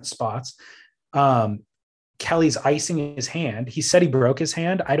bunch of different spots. Kelly's icing his hand. He said he broke his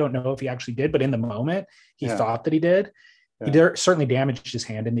hand. I don't know if he actually did, but in the moment, he thought that he did. Yeah. He certainly damaged his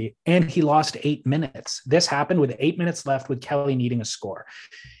hand and he lost 8 minutes. This happened with 8 minutes left with Kelly needing a score.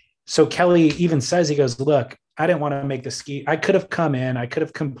 So Kelly even says, he goes, look, I didn't want to make the ski. I could have come in. I could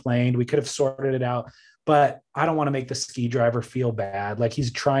have complained. We could have sorted it out, but I don't want to make the ski driver feel bad. Like,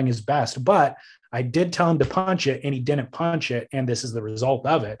 he's trying his best, but I did tell him to punch it and he didn't punch it. And this is the result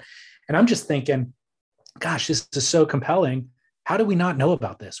of it. And I'm just thinking, gosh, this is so compelling. How do we not know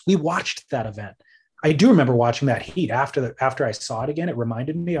about this? We watched that event. I do remember watching that heat after I saw it again. It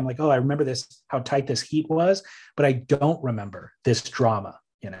reminded me, I'm like, oh, I remember this, how tight this heat was, but I don't remember this drama,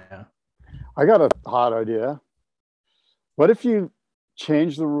 I got a hot idea. What if you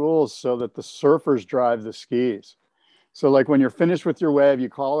change the rules so that the surfers drive the skis? So like when you're finished with your wave, you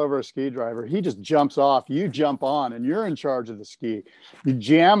call over a ski driver, he just jumps off, you jump on, and you're in charge of the ski. You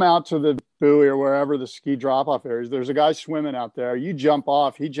jam out to the buoy or wherever the ski drop-off areas. There's a guy swimming out there. You jump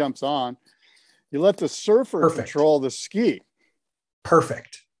off, he jumps on. You let the surfer control the ski.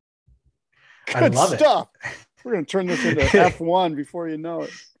 Perfect. Good I love stuff. We're going to turn this into F1 before you know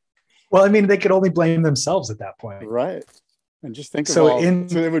it. Well, I mean, they could only blame themselves at that point. Right. And just think so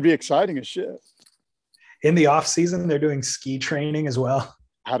it would be exciting as shit. In the off season, they're doing ski training as well.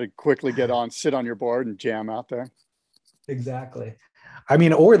 How to quickly sit on your board and jam out there. Exactly. I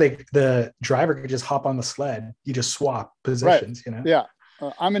mean, or the driver could just hop on the sled. You just swap positions, right. Yeah.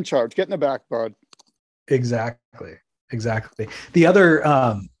 I'm in charge. Get in the back, bud. Exactly. The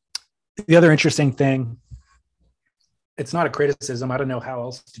other interesting thing, it's not a criticism. I don't know how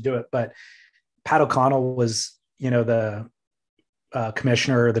else to do it, but Pat O'Connell was, the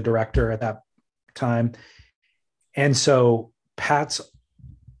commissioner or the director at that time. And so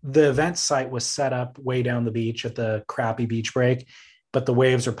the event site was set up way down the beach at the crappy beach break, but the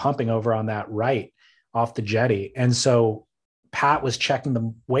waves are pumping over on that right off the jetty. And so Pat was checking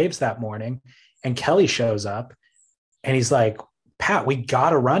the waves that morning, and Kelly shows up and he's like, Pat, we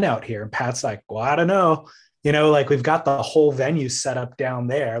got to run out here. And Pat's like, well, I don't know. You know, like we've got the whole venue set up down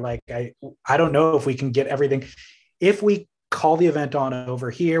there. Like, I don't know if we can get everything. If we call the event on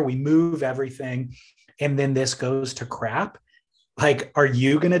over here, we move everything, and then this goes to crap. Like, are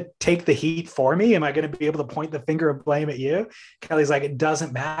you going to take the heat for me? Am I going to be able to point the finger of blame at you? Kelly's like, it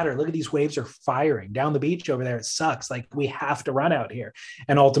doesn't matter. Look at these waves are firing down the beach over there. It sucks. Like, we have to run out here.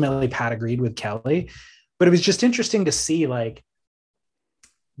 And ultimately Pat agreed with Kelly, but it was just interesting to see like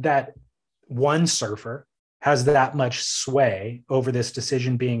that one surfer has that much sway over this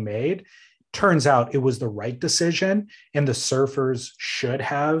decision being made. Turns out it was the right decision, and the surfers should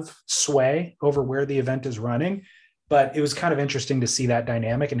have sway over where the event is running. But it was kind of interesting to see that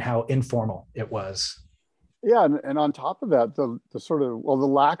dynamic and how informal it was. Yeah, and on top of that, the sort of, well, the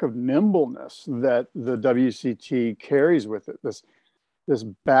lack of nimbleness that the WCT carries with it, this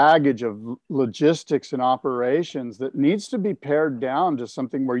baggage of logistics and operations that needs to be pared down to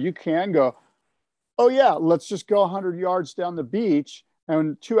something where you can go, oh yeah, let's just go 100 yards down the beach,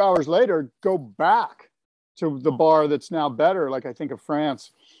 and 2 hours later, go back to the bar that's now better, like I think of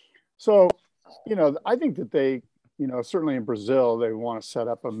France. So, you know, I think that they, you know, certainly in Brazil, they want to set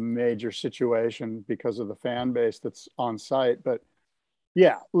up a major situation because of the fan base that's on site. But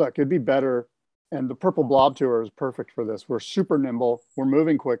yeah, look, it'd be better. And the Purple Blob Tour is perfect for this. We're super nimble. We're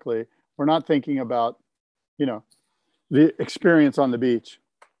moving quickly. We're not thinking about, you know, the experience on the beach.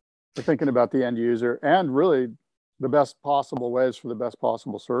 We're thinking about the end user and really the best possible waves for the best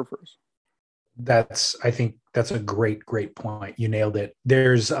possible surfers. I think that's a great point. You nailed it.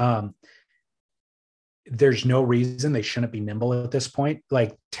 There's no reason they shouldn't be nimble at this point.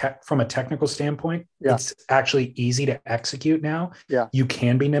 Like from a technical standpoint, it's actually easy to execute now. Yeah. You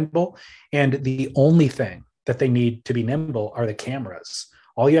can be nimble. And the only thing that they need to be nimble are the cameras.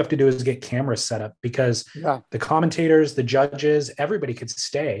 All you have to do is get cameras set up, because the commentators, the judges, everybody could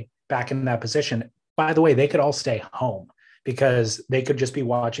stay back in that position. By the way, they could all stay home because they could just be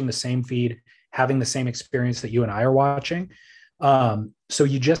watching the same feed, having the same experience that you and I are watching. So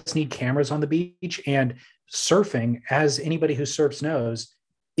you just need cameras on the beach, and surfing, as anybody who surfs knows,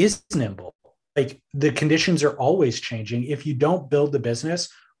 is nimble. Like, the conditions are always changing. If you don't build the business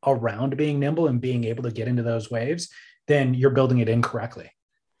around being nimble and being able to get into those waves, then you're building it incorrectly.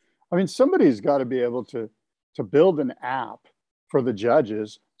 I mean, somebody's got to be able to build an app for the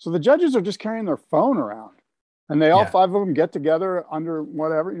judges. So the judges are just carrying their phone around, and they all 5 of them get together under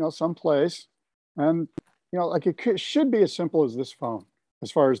whatever, you know, some place. And, you know, like it should be as simple as this phone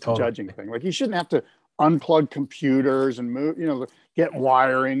as far as the judging thing. Like, you shouldn't have to unplug computers and move, you know, get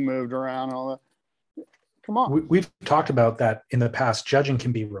wiring moved around and all that. Come on. We've talked about that in the past. Judging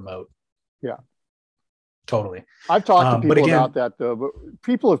can be remote. Yeah. Totally. I've talked to people about that though, but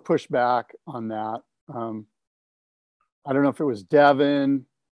people have pushed back on that. I don't know if it was Devin.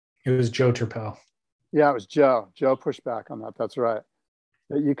 It was Joe Turpel. Yeah, it was Joe. Joe pushed back on that. That's right.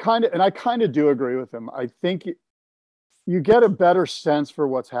 You kind of, and I kind of do agree with him. I think you get a better sense for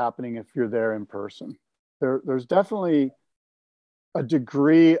what's happening if you're there in person. There's definitely a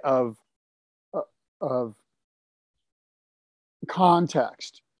degree of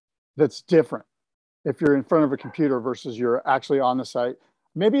context that's different if you're in front of a computer versus you're actually on the site.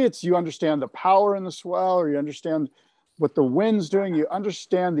 Maybe it's you understand the power in the swell, or you understand what the wind's doing, you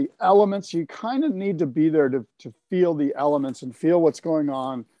understand the elements. You kind of need to be there to feel the elements and feel what's going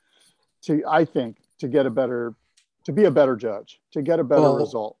on I think, to be a better judge, to get a better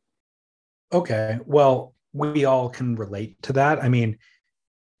result. Okay. Well, we all can relate to that. I mean,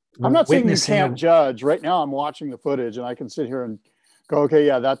 I'm not saying you can't judge. Right now I'm watching the footage and I can sit here and go, okay,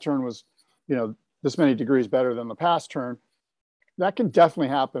 yeah, that turn was, you know, this many degrees better than the past turn. That can definitely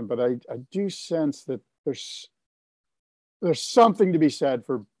happen. But I do sense that there's something to be said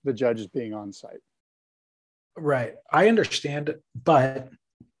for the judges being on site. Right. I understand, but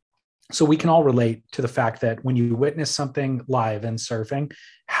so we can all relate to the fact that when you witness something live in surfing,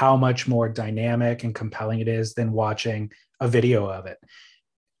 how much more dynamic and compelling it is than watching a video of it.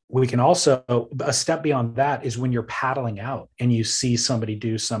 We can also, a step beyond that is when you're paddling out and you see somebody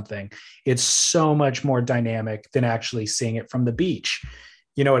do something. It's so much more dynamic than actually seeing it from the beach.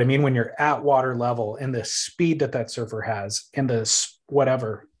 You know what I mean? When you're at water level and the speed that surfer has and the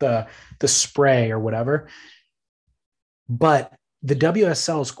spray or whatever. But the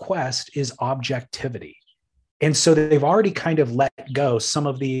WSL's quest is objectivity. And so they've already kind of let go some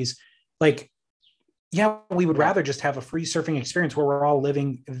of these, like, yeah, we would rather just have a free surfing experience where we're all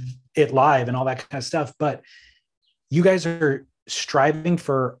living it live and all that kind of stuff. But you guys are striving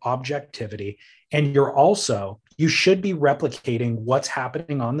for objectivity, and you should be replicating what's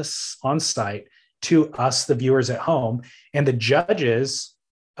happening on site to us, the viewers at home, and the judges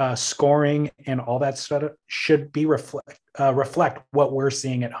scoring and all that stuff should be reflect what we're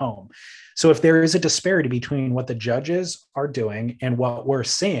seeing at home. So if there is a disparity between what the judges are doing and what we're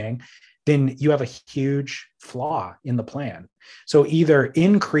seeing, then you have a huge flaw in the plan. So either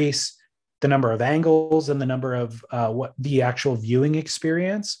increase the number of angles and the number of what the actual viewing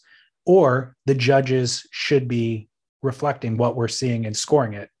experience, or the judges should be reflecting what we're seeing and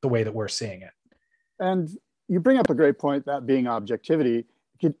scoring it the way that we're seeing it. And you bring up a great point, that being objectivity. It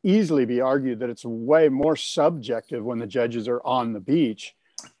could easily be argued that it's way more subjective when the judges are on the beach.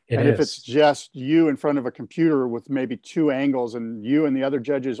 If it's just you in front of a computer with maybe two angles and you and the other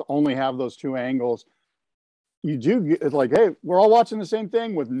judges only have those two angles, it's like, hey, we're all watching the same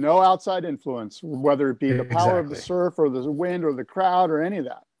thing with no outside influence, whether it be the power of the surf or the wind or the crowd or any of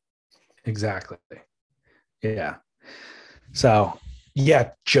that. Exactly. Yeah. So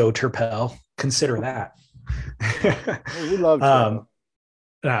yeah, Joe Turpel, consider that. We love Joe.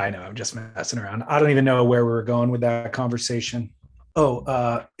 I know, I'm just messing around. I don't even know where we were going with that conversation.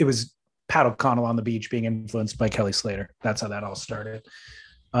 It was Pat O'Connell on the beach being influenced by Kelly Slater. That's how that all started.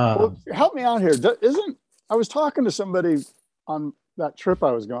 Well, help me out here. I was talking to somebody on that trip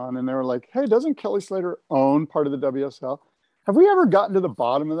I was gone, and they were like, hey, doesn't Kelly Slater own part of the WSL? Have we ever gotten to the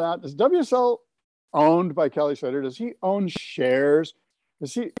bottom of that? Is WSL owned by Kelly Slater? Does he own shares?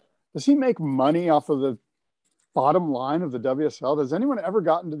 Does he make money off of the bottom line of the WSL? Has anyone ever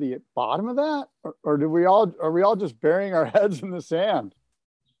gotten to the bottom of that? Or are we all just burying our heads in the sand?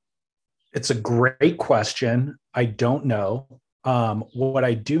 It's a great question. I don't know. What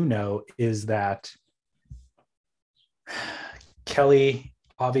I do know is that Kelly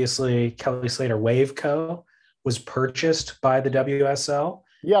Slater Wave Co. was purchased by the WSL.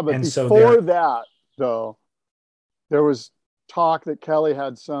 Yeah, but before that, though, there was talk that Kelly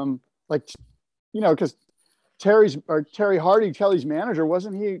had some, because Terry Hardy, Kelly's manager,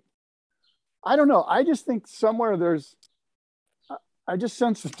 wasn't he? I don't know. I just think somewhere I just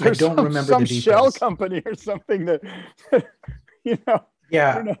sense that there's some shell company or something that,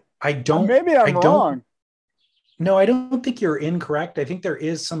 Yeah, I don't. Maybe I'm wrong. No, I don't think you're incorrect. I think there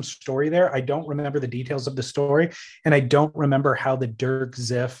is some story there. I don't remember the details of the story, and I don't remember how the Dirk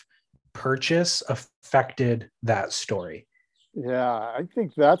Ziff purchase affected that story. Yeah, I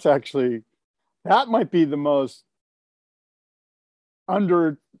think that might be the most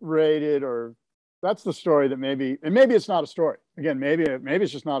underrated, or that's the story that maybe it's not a story. Again, maybe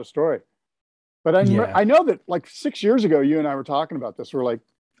it's just not a story. But I know that like 6 years ago, you and I were talking about this. We're like,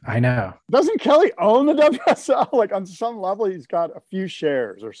 I know. Doesn't Kelly own the WSL? Like on some level, he's got a few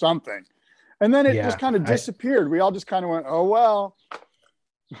shares or something. And then it just kind of disappeared. We all just kind of went, oh, well.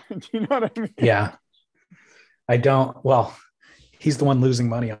 Do you know what I mean? Yeah. I don't. Well, he's the one losing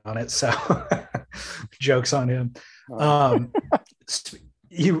money on it. So joke's on him.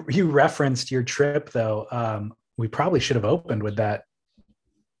 You referenced your trip, though. We probably should have opened with that.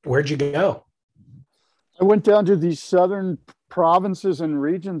 Where'd you go? I went down to the southern provinces and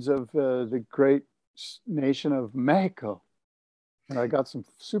regions of the great nation of Mexico, and I got some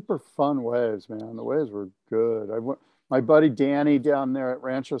super fun waves, man. The waves were good. My buddy Danny down there at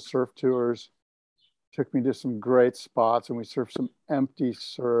Rancho Surf Tours took me to some great spots, and we surfed some empty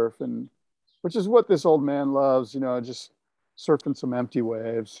surf, and which is what this old man loves, just surfing some empty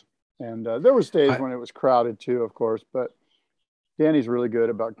waves. And there was days when it was crowded too, of course, but Danny's really good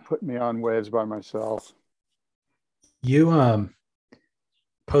about putting me on waves by myself. You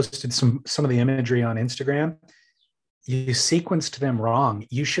posted some of the imagery on Instagram. You sequenced them wrong.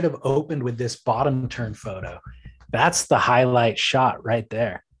 You should have opened with this bottom turn photo. That's the highlight shot right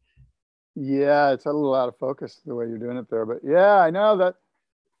there. Yeah, it's a little out of focus the way you're doing it there, but yeah, I know that.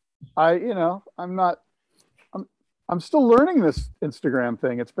 I'm still learning this Instagram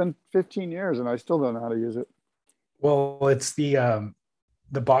thing. It's been 15 years and I still don't know how to use it. Well, it's the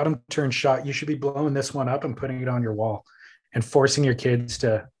bottom turn shot. You should be blowing this one up and putting it on your wall and forcing your kids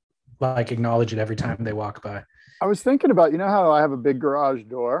to acknowledge it every time they walk by. I was thinking about, how I have a big garage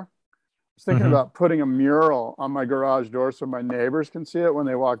door. I was thinking about putting a mural on my garage door so my neighbors can see it when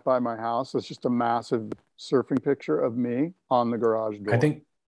they walk by my house. It's just a massive surfing picture of me on the garage door.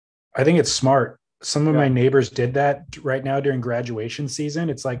 I think it's smart. Some of my neighbors did that right now during graduation season.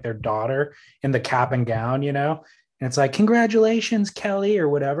 It's like their daughter in the cap and gown, and it's like, congratulations, Kelly, or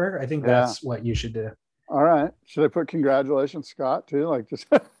whatever. I think that's what you should do. All right. Should I put congratulations, Scott, too?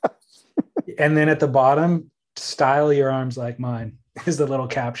 And then at the bottom, style your arms like mine is the little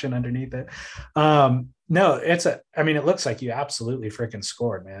caption underneath it. No, it looks like you absolutely freaking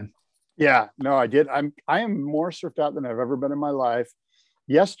scored, man. Yeah, no, I did. I am more surfed out than I've ever been in my life.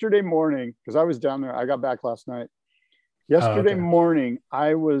 Yesterday morning, because I was down there, I got back last night. Yesterday morning,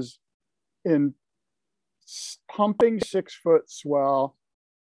 I was in pumping 6 foot swell,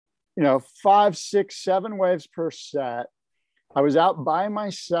 5, 6, 7 waves per set. I was out by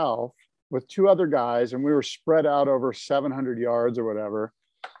myself with 2 other guys, and we were spread out over 700 yards or whatever.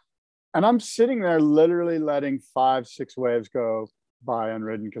 And I'm sitting there literally letting 5, 6 waves go by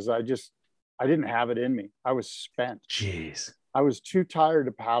unridden because I didn't have it in me. I was spent. Jeez. I was too tired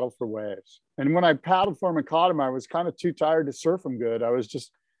to paddle for waves. And when I paddled for them and caught them, I was kind of too tired to surf them good. I was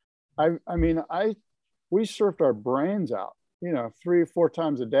just, we surfed our brains out, 3 or 4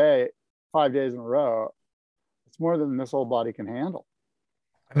 times a day, 5 days in a row. It's more than this whole body can handle.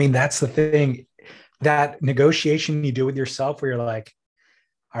 I mean, that's the thing, that negotiation you do with yourself where you're like,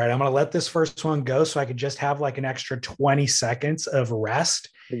 all right, I'm going to let this first one go so I could just have like an extra 20 seconds of rest.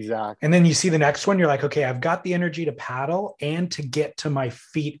 Exactly. And then you see the next one, you're like, okay, I've got the energy to paddle and to get to my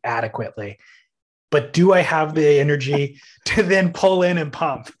feet adequately. But do I have the energy to then pull in and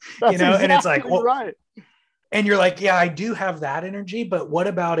pump? That's exactly and it's like, well, right. And you're like, yeah, I do have that energy, but what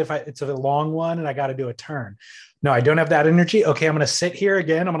about if it's a long one and I got to do a turn? No, I don't have that energy. Okay, I'm going to sit here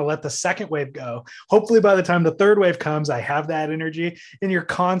again. I'm going to let the second wave go. Hopefully by the time the third wave comes, I have that energy, and you're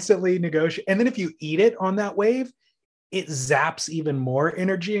constantly negotiating. And then if you eat it on that wave, it zaps even more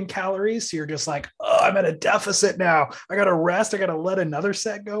energy and calories. So you're just like, oh, I'm at a deficit now. I got to rest. I got to let another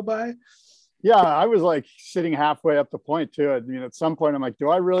set go by. Yeah, I was like sitting halfway up the point too. At some point I'm like,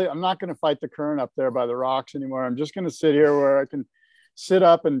 I'm not going to fight the current up there by the rocks anymore. I'm just going to sit here where I can sit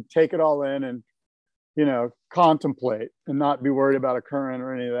up and take it all in and, contemplate and not be worried about a current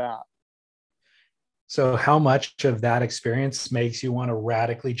or any of that. So how much of that experience makes you want to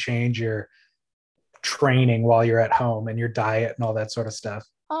radically change your training while you're at home and your diet and all that sort of stuff?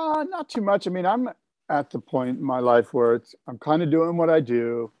 Not too much. I mean, I'm at the point in my life where I'm kind of doing what I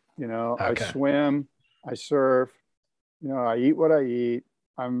do. Okay. I swim, I surf, I eat what I eat.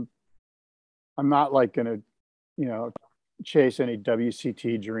 I'm not like going to, chase any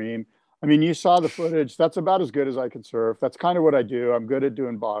WCT dream. I mean, you saw the footage. That's about as good as I can surf. That's kind of what I do. I'm good at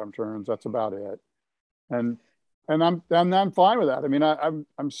doing bottom turns. That's about it. And I'm fine with that. I mean,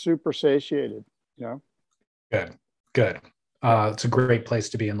 I'm super satiated, Good. It's a great place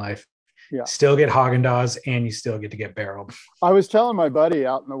to be in life. Yeah. Still get Haagen-Dazs and you still get to get barreled. I was telling my buddy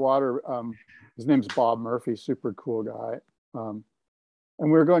out in the water, his name's Bob Murphy, super cool guy. And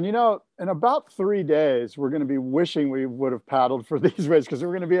we were going, in about 3 days, we're going to be wishing we would have paddled for these waves because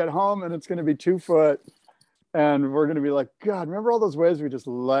we're going to be at home and it's going to be 2 foot. And we're going to be like, God, remember all those waves we just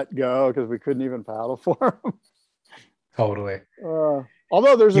let go because we couldn't even paddle for them? Totally.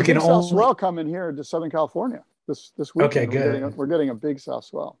 Although there's a big south swell coming here to Southern California this weekend. Okay, good. We're getting a big south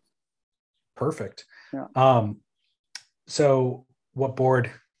swell. Perfect. Yeah. So what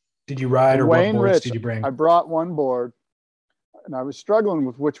board did you ride, or Wayne what boards Rich, did you bring? I brought one board, and I was struggling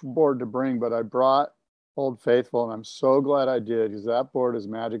with which board to bring, but I brought Old Faithful, and I'm so glad I did because that board is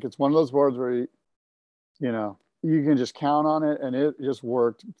magic. It's one of those boards where you can just count on it, and it just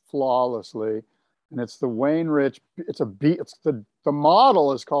worked flawlessly. And it's the Wayne Rich. It's the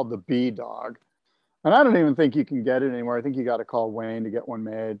model is called the B Dog, and I don't even think you can get it anymore. I think you got to call Wayne to get one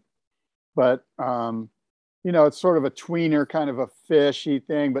made. But, it's sort of a tweener, kind of a fishy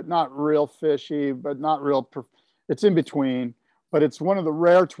thing, but not real fishy, but not real. It's in between, but it's one of the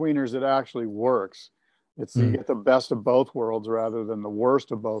rare tweeners that actually works. You get the best of both worlds rather than the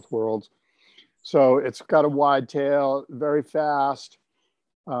worst of both worlds. So it's got a wide tail, very fast.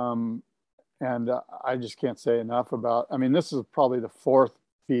 And I just can't say enough about, this is probably the 4th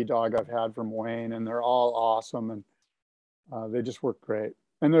B Dog I've had from Wayne, and they're all awesome. And they just work great.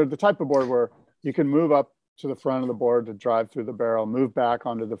 And they're the type of board where you can move up to the front of the board to drive through the barrel, move back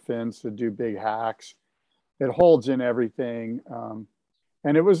onto the fins to do big hacks. It holds in everything.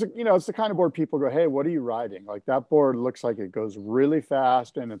 And it was, it's the kind of board people go, hey, what are you riding? Like that board looks like it goes really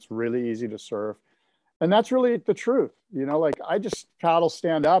fast and it's really easy to surf. And that's really the truth. Like I just paddle,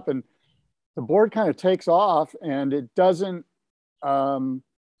 stand up, and the board kind of takes off and it doesn't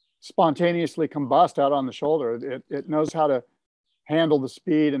spontaneously combust out on the shoulder. It knows how to handle the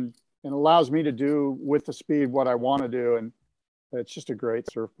speed and allows me to do with the speed what I want to do. And it's just a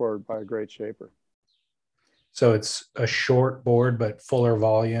great surfboard by a great shaper. So it's a short board, but fuller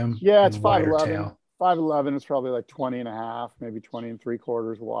volume. Yeah, it's 5'11". 5'11", it's probably like 20 and a half, maybe 20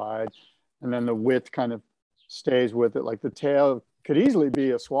 3/4 wide. And then the width kind of stays with it. Like the tail could easily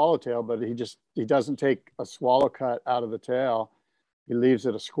be a swallowtail, but he doesn't take a swallow cut out of the tail. He leaves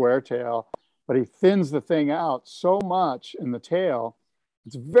it a square tail. But he thins the thing out so much in the tail.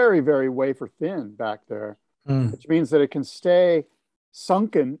 It's very, very wafer thin back there, which means that it can stay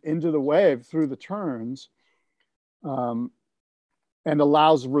sunken into the wave through the turns, and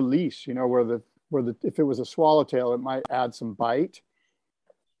allows release, you know, where the if it was a swallowtail, it might add some bite.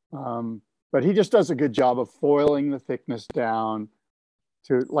 But he just does a good job of foiling the thickness down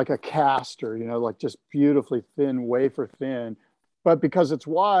to like a caster, you know, like just beautifully thin, wafer thin. But because it's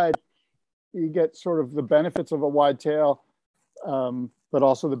wide, you get sort of the benefits of a wide tail, but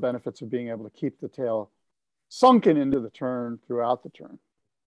also the benefits of being able to keep the tail sunken into the turn throughout the turn.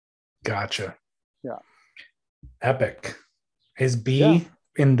 Gotcha. Yeah. Epic. Is B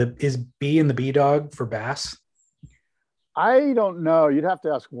in the B dog for bass? I don't know. You'd have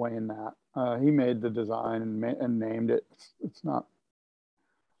to ask Wayne that. He made the design and named it. It's not.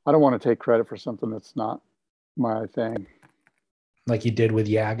 I don't want to take credit for something that's not my thing. Like you did with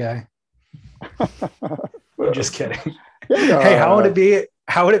Yeah Guy. I'm just kidding. Hey, how would it be?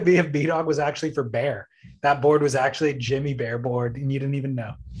 How would it be if B Dog was actually for Bear? That board was actually a Jimmy Bear board, and you didn't even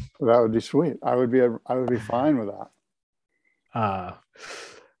know. That would be sweet. I would be fine with that.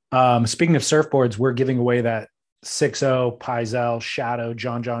 Speaking of surfboards, we're giving away that 6.0 Pyzel Shadow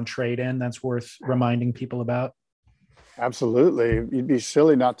John trade-in. That's worth reminding people about. Absolutely. You'd be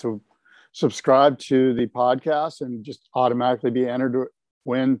silly not to subscribe to the podcast and just automatically be entered to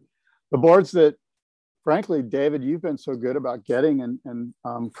win the boards that, frankly, David, you've been so good about getting and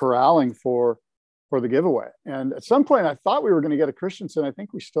corralling for the giveaway. And at some point I thought we were going to get a Christensen. I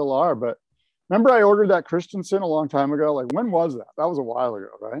think we still are, but remember I ordered that Christensen a long time ago? Like, when was that? That was a while ago,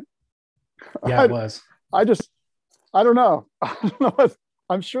 right? Yeah, it was. I don't know. I don't know.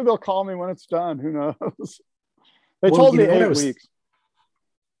 I'm sure they'll call me when it's done. Who knows? They told me 8 weeks.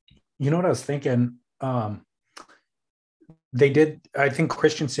 You know what I was thinking? They did. I think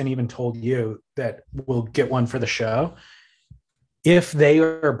Christensen even told you that we'll get one for the show. If they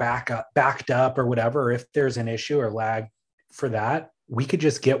are backed up or whatever, or if there's an issue or lag for that, we could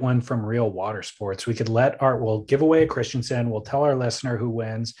just get one from Real Water Sports. We could we'll give away a Christensen. We'll tell our listener who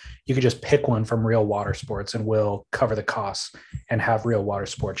wins. You could just pick one from Real Water Sports and we'll cover the costs and have Real Water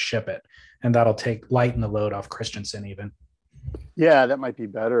Sports ship it. And that'll lighten the load off Christensen even. Yeah, that might be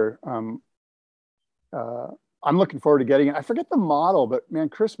better. I'm looking forward to getting it. I forget the model, but man,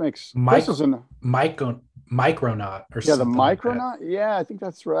 Chris makes Micronaut or something. Yeah, the Micronaut. Like, yeah, I think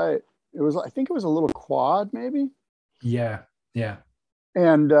that's right. I think it was a little quad, maybe. Yeah.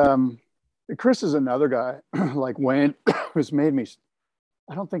 And Chris is another guy like Wayne who's made me.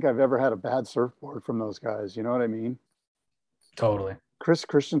 I don't think I've ever had a bad surfboard from those guys. You know what I mean? Totally. Chris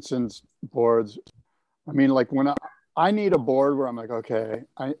Christensen's boards. I mean, like when I need a board where I'm like, okay,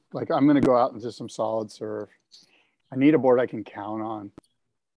 I'm going to go out into some solid surf. I need a board I can count on.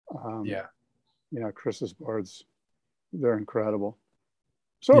 Chris's boards, they're incredible.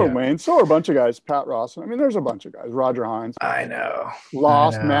 So are Wayne. So are a bunch of guys. Pat Ross. I mean, there's a bunch of guys. Roger Hines. I know.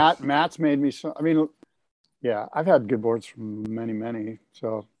 Matt's made me so. I mean, yeah, I've had good boards from many.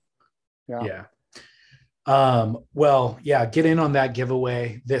 So, yeah. Get in on that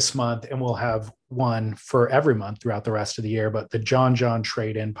giveaway this month, and we'll have one for every month throughout the rest of the year. But the John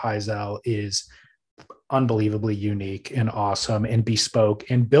trade-in Pyzel is unbelievably unique and awesome and bespoke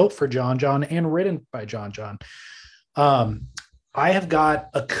and built for John and ridden by John. I have got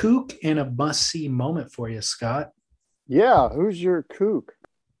a kook and a must-see moment for you, Scott. Yeah, who's your kook?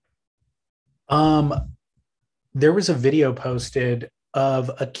 There was a video posted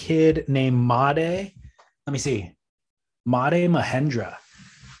of a kid named Made. Let me see. Made Mahendra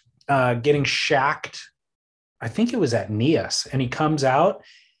getting shacked. I think it was at Nias, and he comes out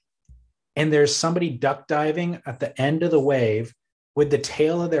and there's somebody duck diving at the end of the wave with the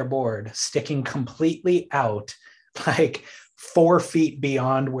tail of their board sticking completely out, like 4 feet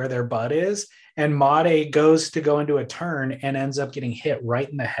beyond where their butt is. And Made goes to go into a turn and ends up getting hit right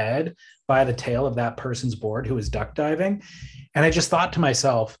in the head by the tail of that person's board who was duck diving. And I just thought to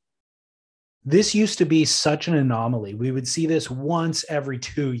myself, this used to be such an anomaly. We would see this once every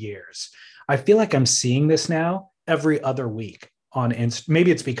 2 years. I feel like I'm seeing this now every other week on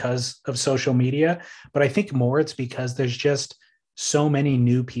maybe it's because of social media, but I think more it's because there's just so many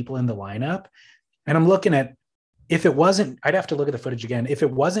new people in the lineup. And I'm looking at, if it wasn't, I'd have to look at the footage again. If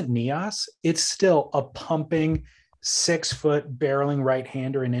it wasn't Nias, it's still a pumping 6-foot barreling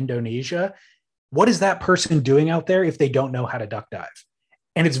right-hander in Indonesia. What is that person doing out there if they don't know how to duck dive?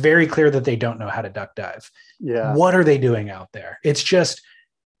 And it's very clear that they don't know how to duck dive. Yeah. What are they doing out there? It's just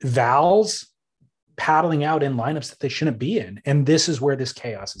Vals paddling out in lineups that they shouldn't be in. And this is where this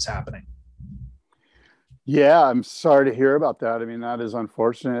chaos is happening. Yeah, I'm sorry to hear about that. I mean, that is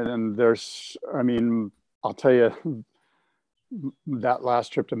unfortunate. And I'll tell you, that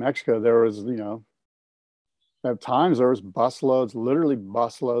last trip to Mexico, there was, At times there was busloads, literally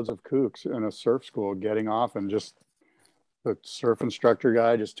busloads of kooks in a surf school getting off, and just the surf instructor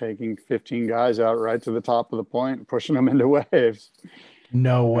guy just taking 15 guys out right to the top of the point and pushing them into waves.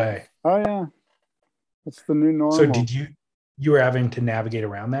 No way. Oh yeah. That's the new normal. So you were having to navigate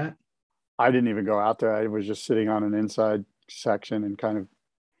around that? I didn't even go out there. I was just sitting on an inside section and kind of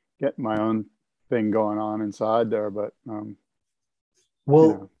getting my own thing going on inside there. But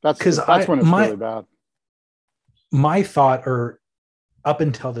that's when it's really bad. My thought, or up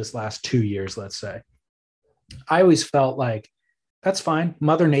until this last 2 years, let's say, I always felt like that's fine.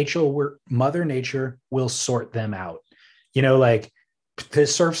 Mother Nature will sort them out. Like the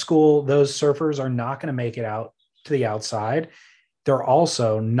surf school, those surfers are not going to make it out to the outside. They're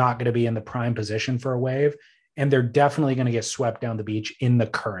also not going to be in the prime position for a wave. And they're definitely going to get swept down the beach in the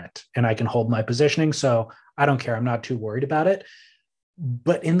current. And I can hold my positioning. So I don't care. I'm not too worried about it.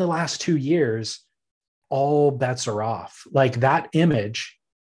 But in the last 2 years, all bets are off. Like that image,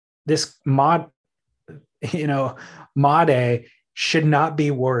 this Made should not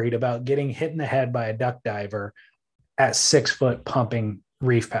be worried about getting hit in the head by a duck diver at 6 foot pumping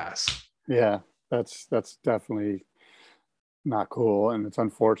reef pass. Yeah, that's definitely not cool, and it's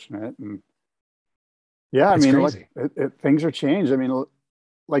unfortunate. And yeah, it's crazy. Things are changed. I mean,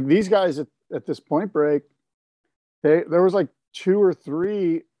 like these guys at this point break, there was like 2 or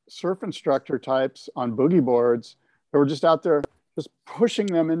 3 surf instructor types on boogie boards that were just out there just pushing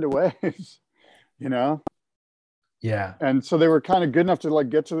them into waves, Yeah. And so they were kind of good enough to like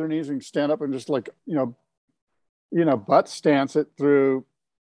get to their knees and stand up and just like, butt stance it through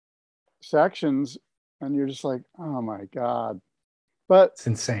sections. And you're just like, oh my God. But it's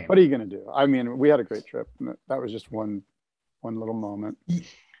insane. What are you going to do? I mean, we had a great trip. That was just one little moment.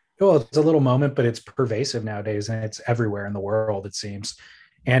 Well, it's a little moment, but it's pervasive nowadays, and it's everywhere in the world, it seems.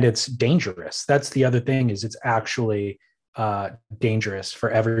 And it's dangerous. That's the other thing, is it's actually dangerous for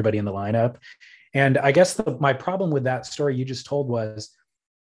everybody in the lineup. And I guess my problem with that story you just told was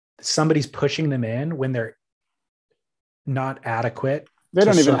somebody's pushing them in when they're not adequate. They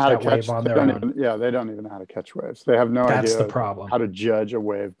don't even know how to catch on their own. They don't even know how to catch waves. They have no idea. That's the problem. How to judge a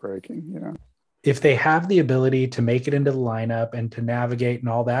wave breaking, If they have the ability to make it into the lineup and to navigate and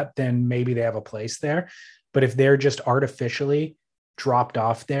all that, then maybe they have a place there. But if they're just artificially dropped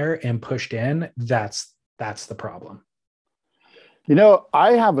off there and pushed in, that's the problem.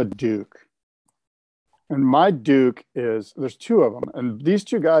 I have a Duke. And my Duke there's 2 of them. And these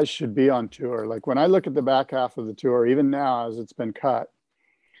 2 guys should be on tour. Like when I look at the back half of the tour, even now as it's been cut,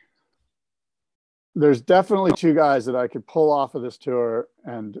 there's definitely 2 guys that I could pull off of this tour.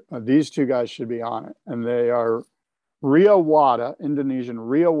 And these 2 guys should be on it. And they are Rio Wada, Indonesian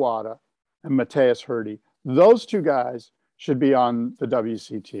Rio Wada, and Matthias Herdy. Those 2 guys should be on the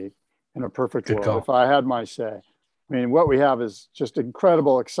WCT in a perfect world, if I had my say. I mean, what we have is just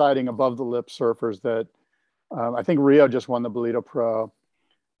incredible, exciting, above the lip surfers that I think Rio just won the Bolito Pro.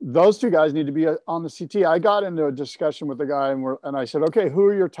 Those 2 guys need to be on the CT. I got into a discussion with the guy and I said, okay, who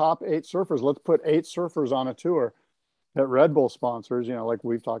are your top 8 surfers? Let's put 8 surfers on a tour that Red Bull sponsors, like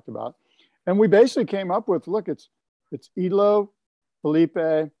we've talked about. And we basically came up with, look, it's Elo,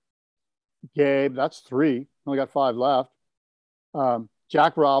 Felipe, Gabe, that's 3. Only got 5 left.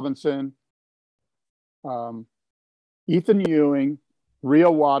 Jack Robinson, Ethan Ewing,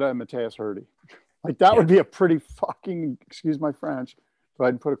 Rio Wada, and Matthias Herdy. Like that would be a pretty fucking, excuse my French, go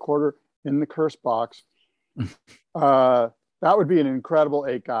ahead and put a quarter in the curse box. That would be an incredible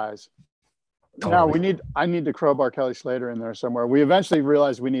 8 guys. Totally. Now I need to crowbar Kelly Slater in there somewhere. We eventually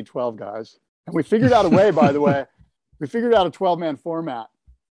realized we need 12 guys. And we figured out a way, by the way, we figured out a 12-man format.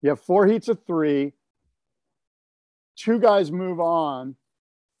 You have 4 heats of 3, 2 guys move on.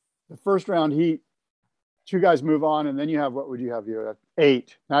 The first round heat, 2 guys move on, and then you have, what would you have? You're at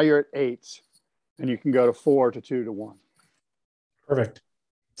 8. Now you're at 8s, and you can go to 4 to 2 to 1. Perfect.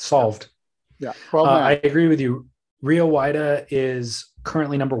 Solved. Yeah. 12 I agree with you. Rio Wada is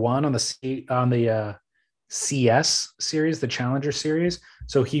currently number 1 on the CS series, the Challenger series.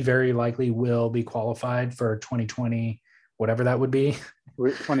 So he very likely will be qualified for 2020, whatever that would be.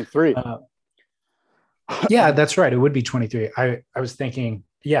 23. Yeah, that's right. It would be 23. I was thinking,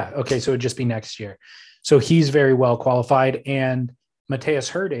 yeah, okay, so it'd just be next year. So he's very well qualified. And Matthias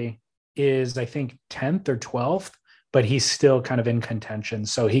Herdy is, I think, 10th or 12th, but he's still kind of in contention.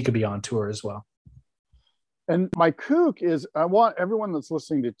 So he could be on tour as well. And my kook is, I want everyone that's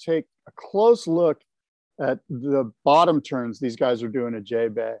listening to take a close look at the bottom turns these guys are doing at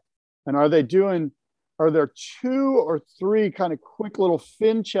J-Bay. And are there 2 or 3 kind of quick little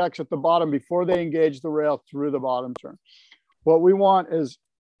fin checks at the bottom before they engage the rail through the bottom turn? What we want is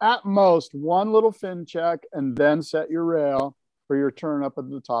at most one little fin check and then set your rail for your turn up at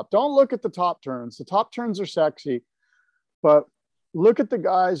the top. Don't look at the top turns. The top turns are sexy, but look at the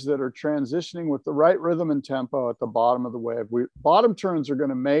guys that are transitioning with the right rhythm and tempo at the bottom of the wave. Bottom turns are going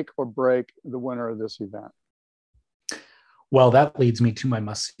to make or break the winner of this event. Well, that leads me to my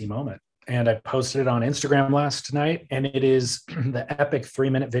must-see moment. And I posted it on Instagram last night, and it is the epic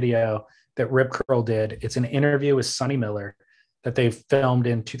 3-minute video that Rip Curl did. It's an interview with Sonny Miller that they filmed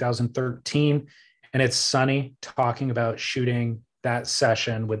in 2013. And it's Sonny talking about shooting that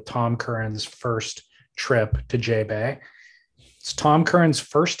session with Tom Curran's first trip to J-Bay. It's Tom Curran's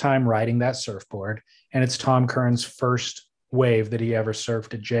first time riding that surfboard, and it's Tom Curran's first wave that he ever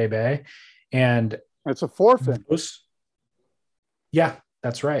surfed at J-Bay. And it's a forfeit. Yeah,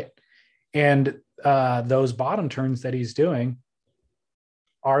 that's right. And those bottom turns that he's doing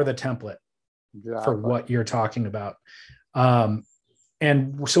are the template for what you're talking about. And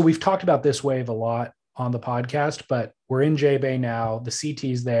so we've talked about this wave a lot on the podcast, but we're in J-Bay now, the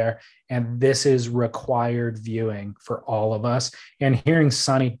CT's there, and this is required viewing for all of us. And hearing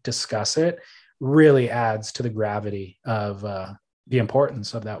Sonny discuss it really adds to the gravity of the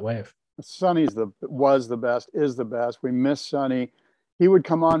importance of that wave. Sonny was the best, is the best. We miss Sonny. He would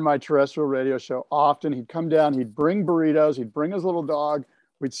come on my terrestrial radio show often. He'd come down, he'd bring burritos, he'd bring his little dog.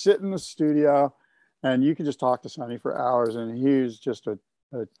 We'd sit in the studio, and you could just talk to Sonny for hours. And he was just a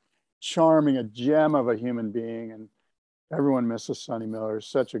charming, a gem of a human being. And everyone misses Sonny Miller. He's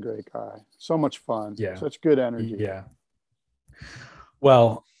such a great guy. So much fun. Yeah. Such good energy. Yeah.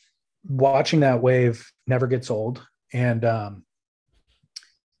 Well, watching that wave never gets old. And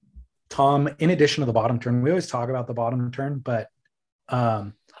Tom, in addition to the bottom turn, we always talk about the bottom turn, but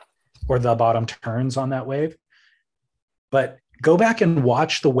or the bottom turns on that wave. But go back and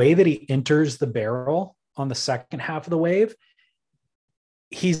watch the way that he enters the barrel on the second half of the wave.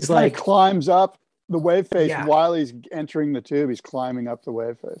 He's like climbs up the wave face while he's entering the tube. He's climbing up the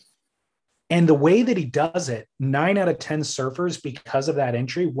wave face. And the way that he does it, 9 out of 10 surfers, because of that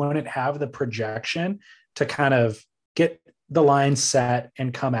entry, wouldn't have the projection to kind of get the line set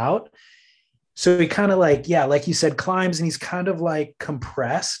and come out. So he kind of like you said, climbs, and he's kind of like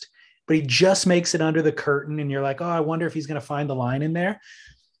compressed, but he just makes it under the curtain. And you're like, oh, I wonder if he's going to find the line in there.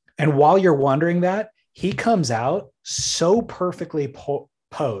 And while you're wondering that, he comes out so perfectly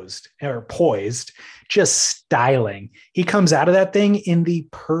poised, just styling. He comes out of that thing in the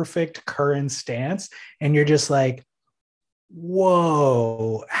perfect Curran stance. And you're just like,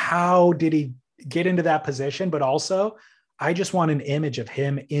 whoa, how did he get into that position? But also, I just want an image of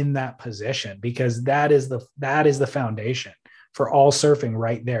him in that position, because that is the foundation for all surfing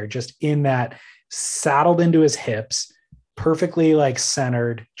right there. Just in that, saddled into his hips, perfectly like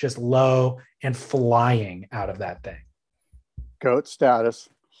centered, just low and flying out of that thing. Goat status.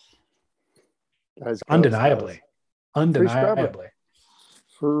 Guys, undeniably.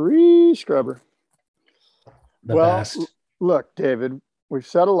 Free scrubber. The best. Look, David, we've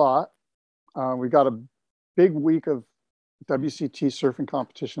said a lot. We've got a big week of WCT surfing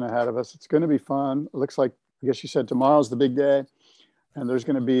competition ahead of us. It's going to be fun. It looks like, I guess you said tomorrow's the big day, and there's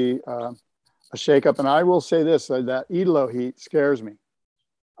going to be a shakeup. And I will say this, that Idolo heat scares me.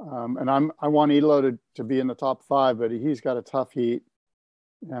 And I want Idolo to be in the top 5, but he's got a tough heat.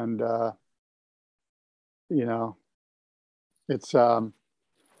 And, it's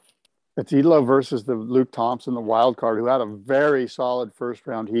Idolo versus the Luke Thompson, the wild card, who had a very solid first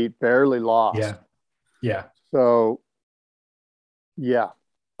round heat, barely lost. Yeah. So, yeah,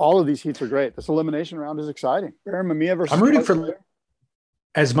 all of these heats are great. This elimination round is exciting. Barron Mamiya versus I'm rooting for,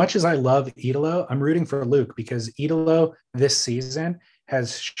 as much as I love Idolo, I'm rooting for Luke, because Idolo this season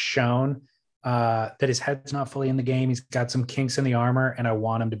has shown that his head's not fully in the game. He's got some kinks in the armor, and I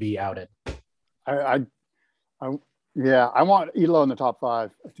want him to be outed. I want Idolo in the top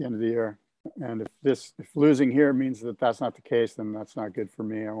 5 at the end of the year. And if losing here means that that's not the case, then that's not good for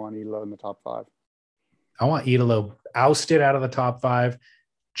me. I want Idolo in the top 5. I want Idolo ousted out of the top 5,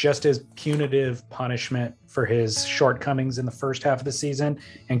 just as punitive punishment for his shortcomings in the first half of the season,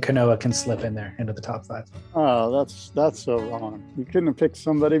 and Kanoa can slip in there into the top 5. Oh, that's so wrong. You couldn't have picked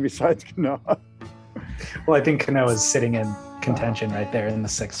somebody besides Kanoa. Well, I think Kanoa is sitting in contention right there in the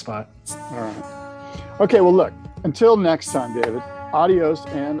 6th spot. All right. Okay, well, look, until next time, David, adios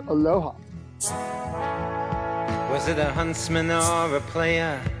and aloha. Was it a huntsman or a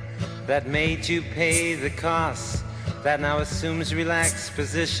player that made you pay the cost, that now assumes relaxed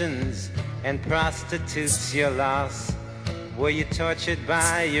positions and prostitutes your loss? Were you tortured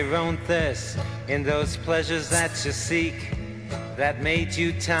by your own thirst in those pleasures that you seek, that made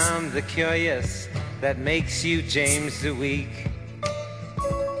you Tom the Curious, that makes you James the Weak?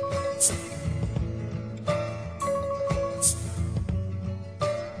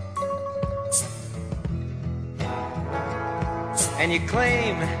 And you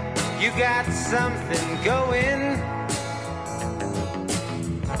claim you got something going,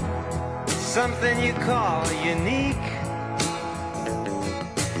 something you call unique.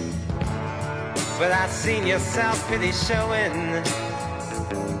 But I seen your self-pity showing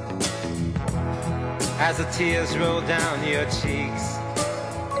as the tears roll down your cheeks.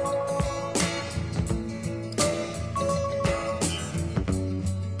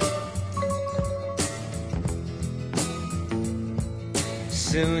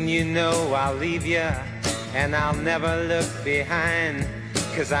 Soon you know I'll leave you, and I'll never look behind,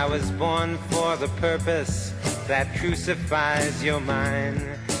 'cause I was born for the purpose that crucifies your mind.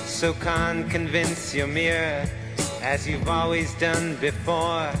 So convince your mirror, as you've always done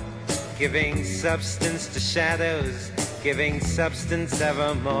before, giving substance to shadows, giving substance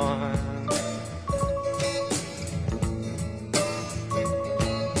evermore.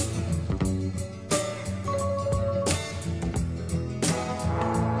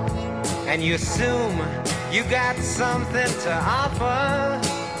 And you assume you got something to offer,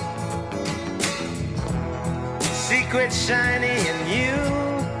 secret shiny in you.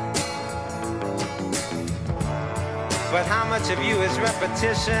 But how much of you is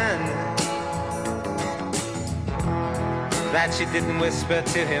repetition that you didn't whisper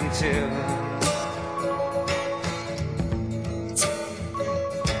to him too?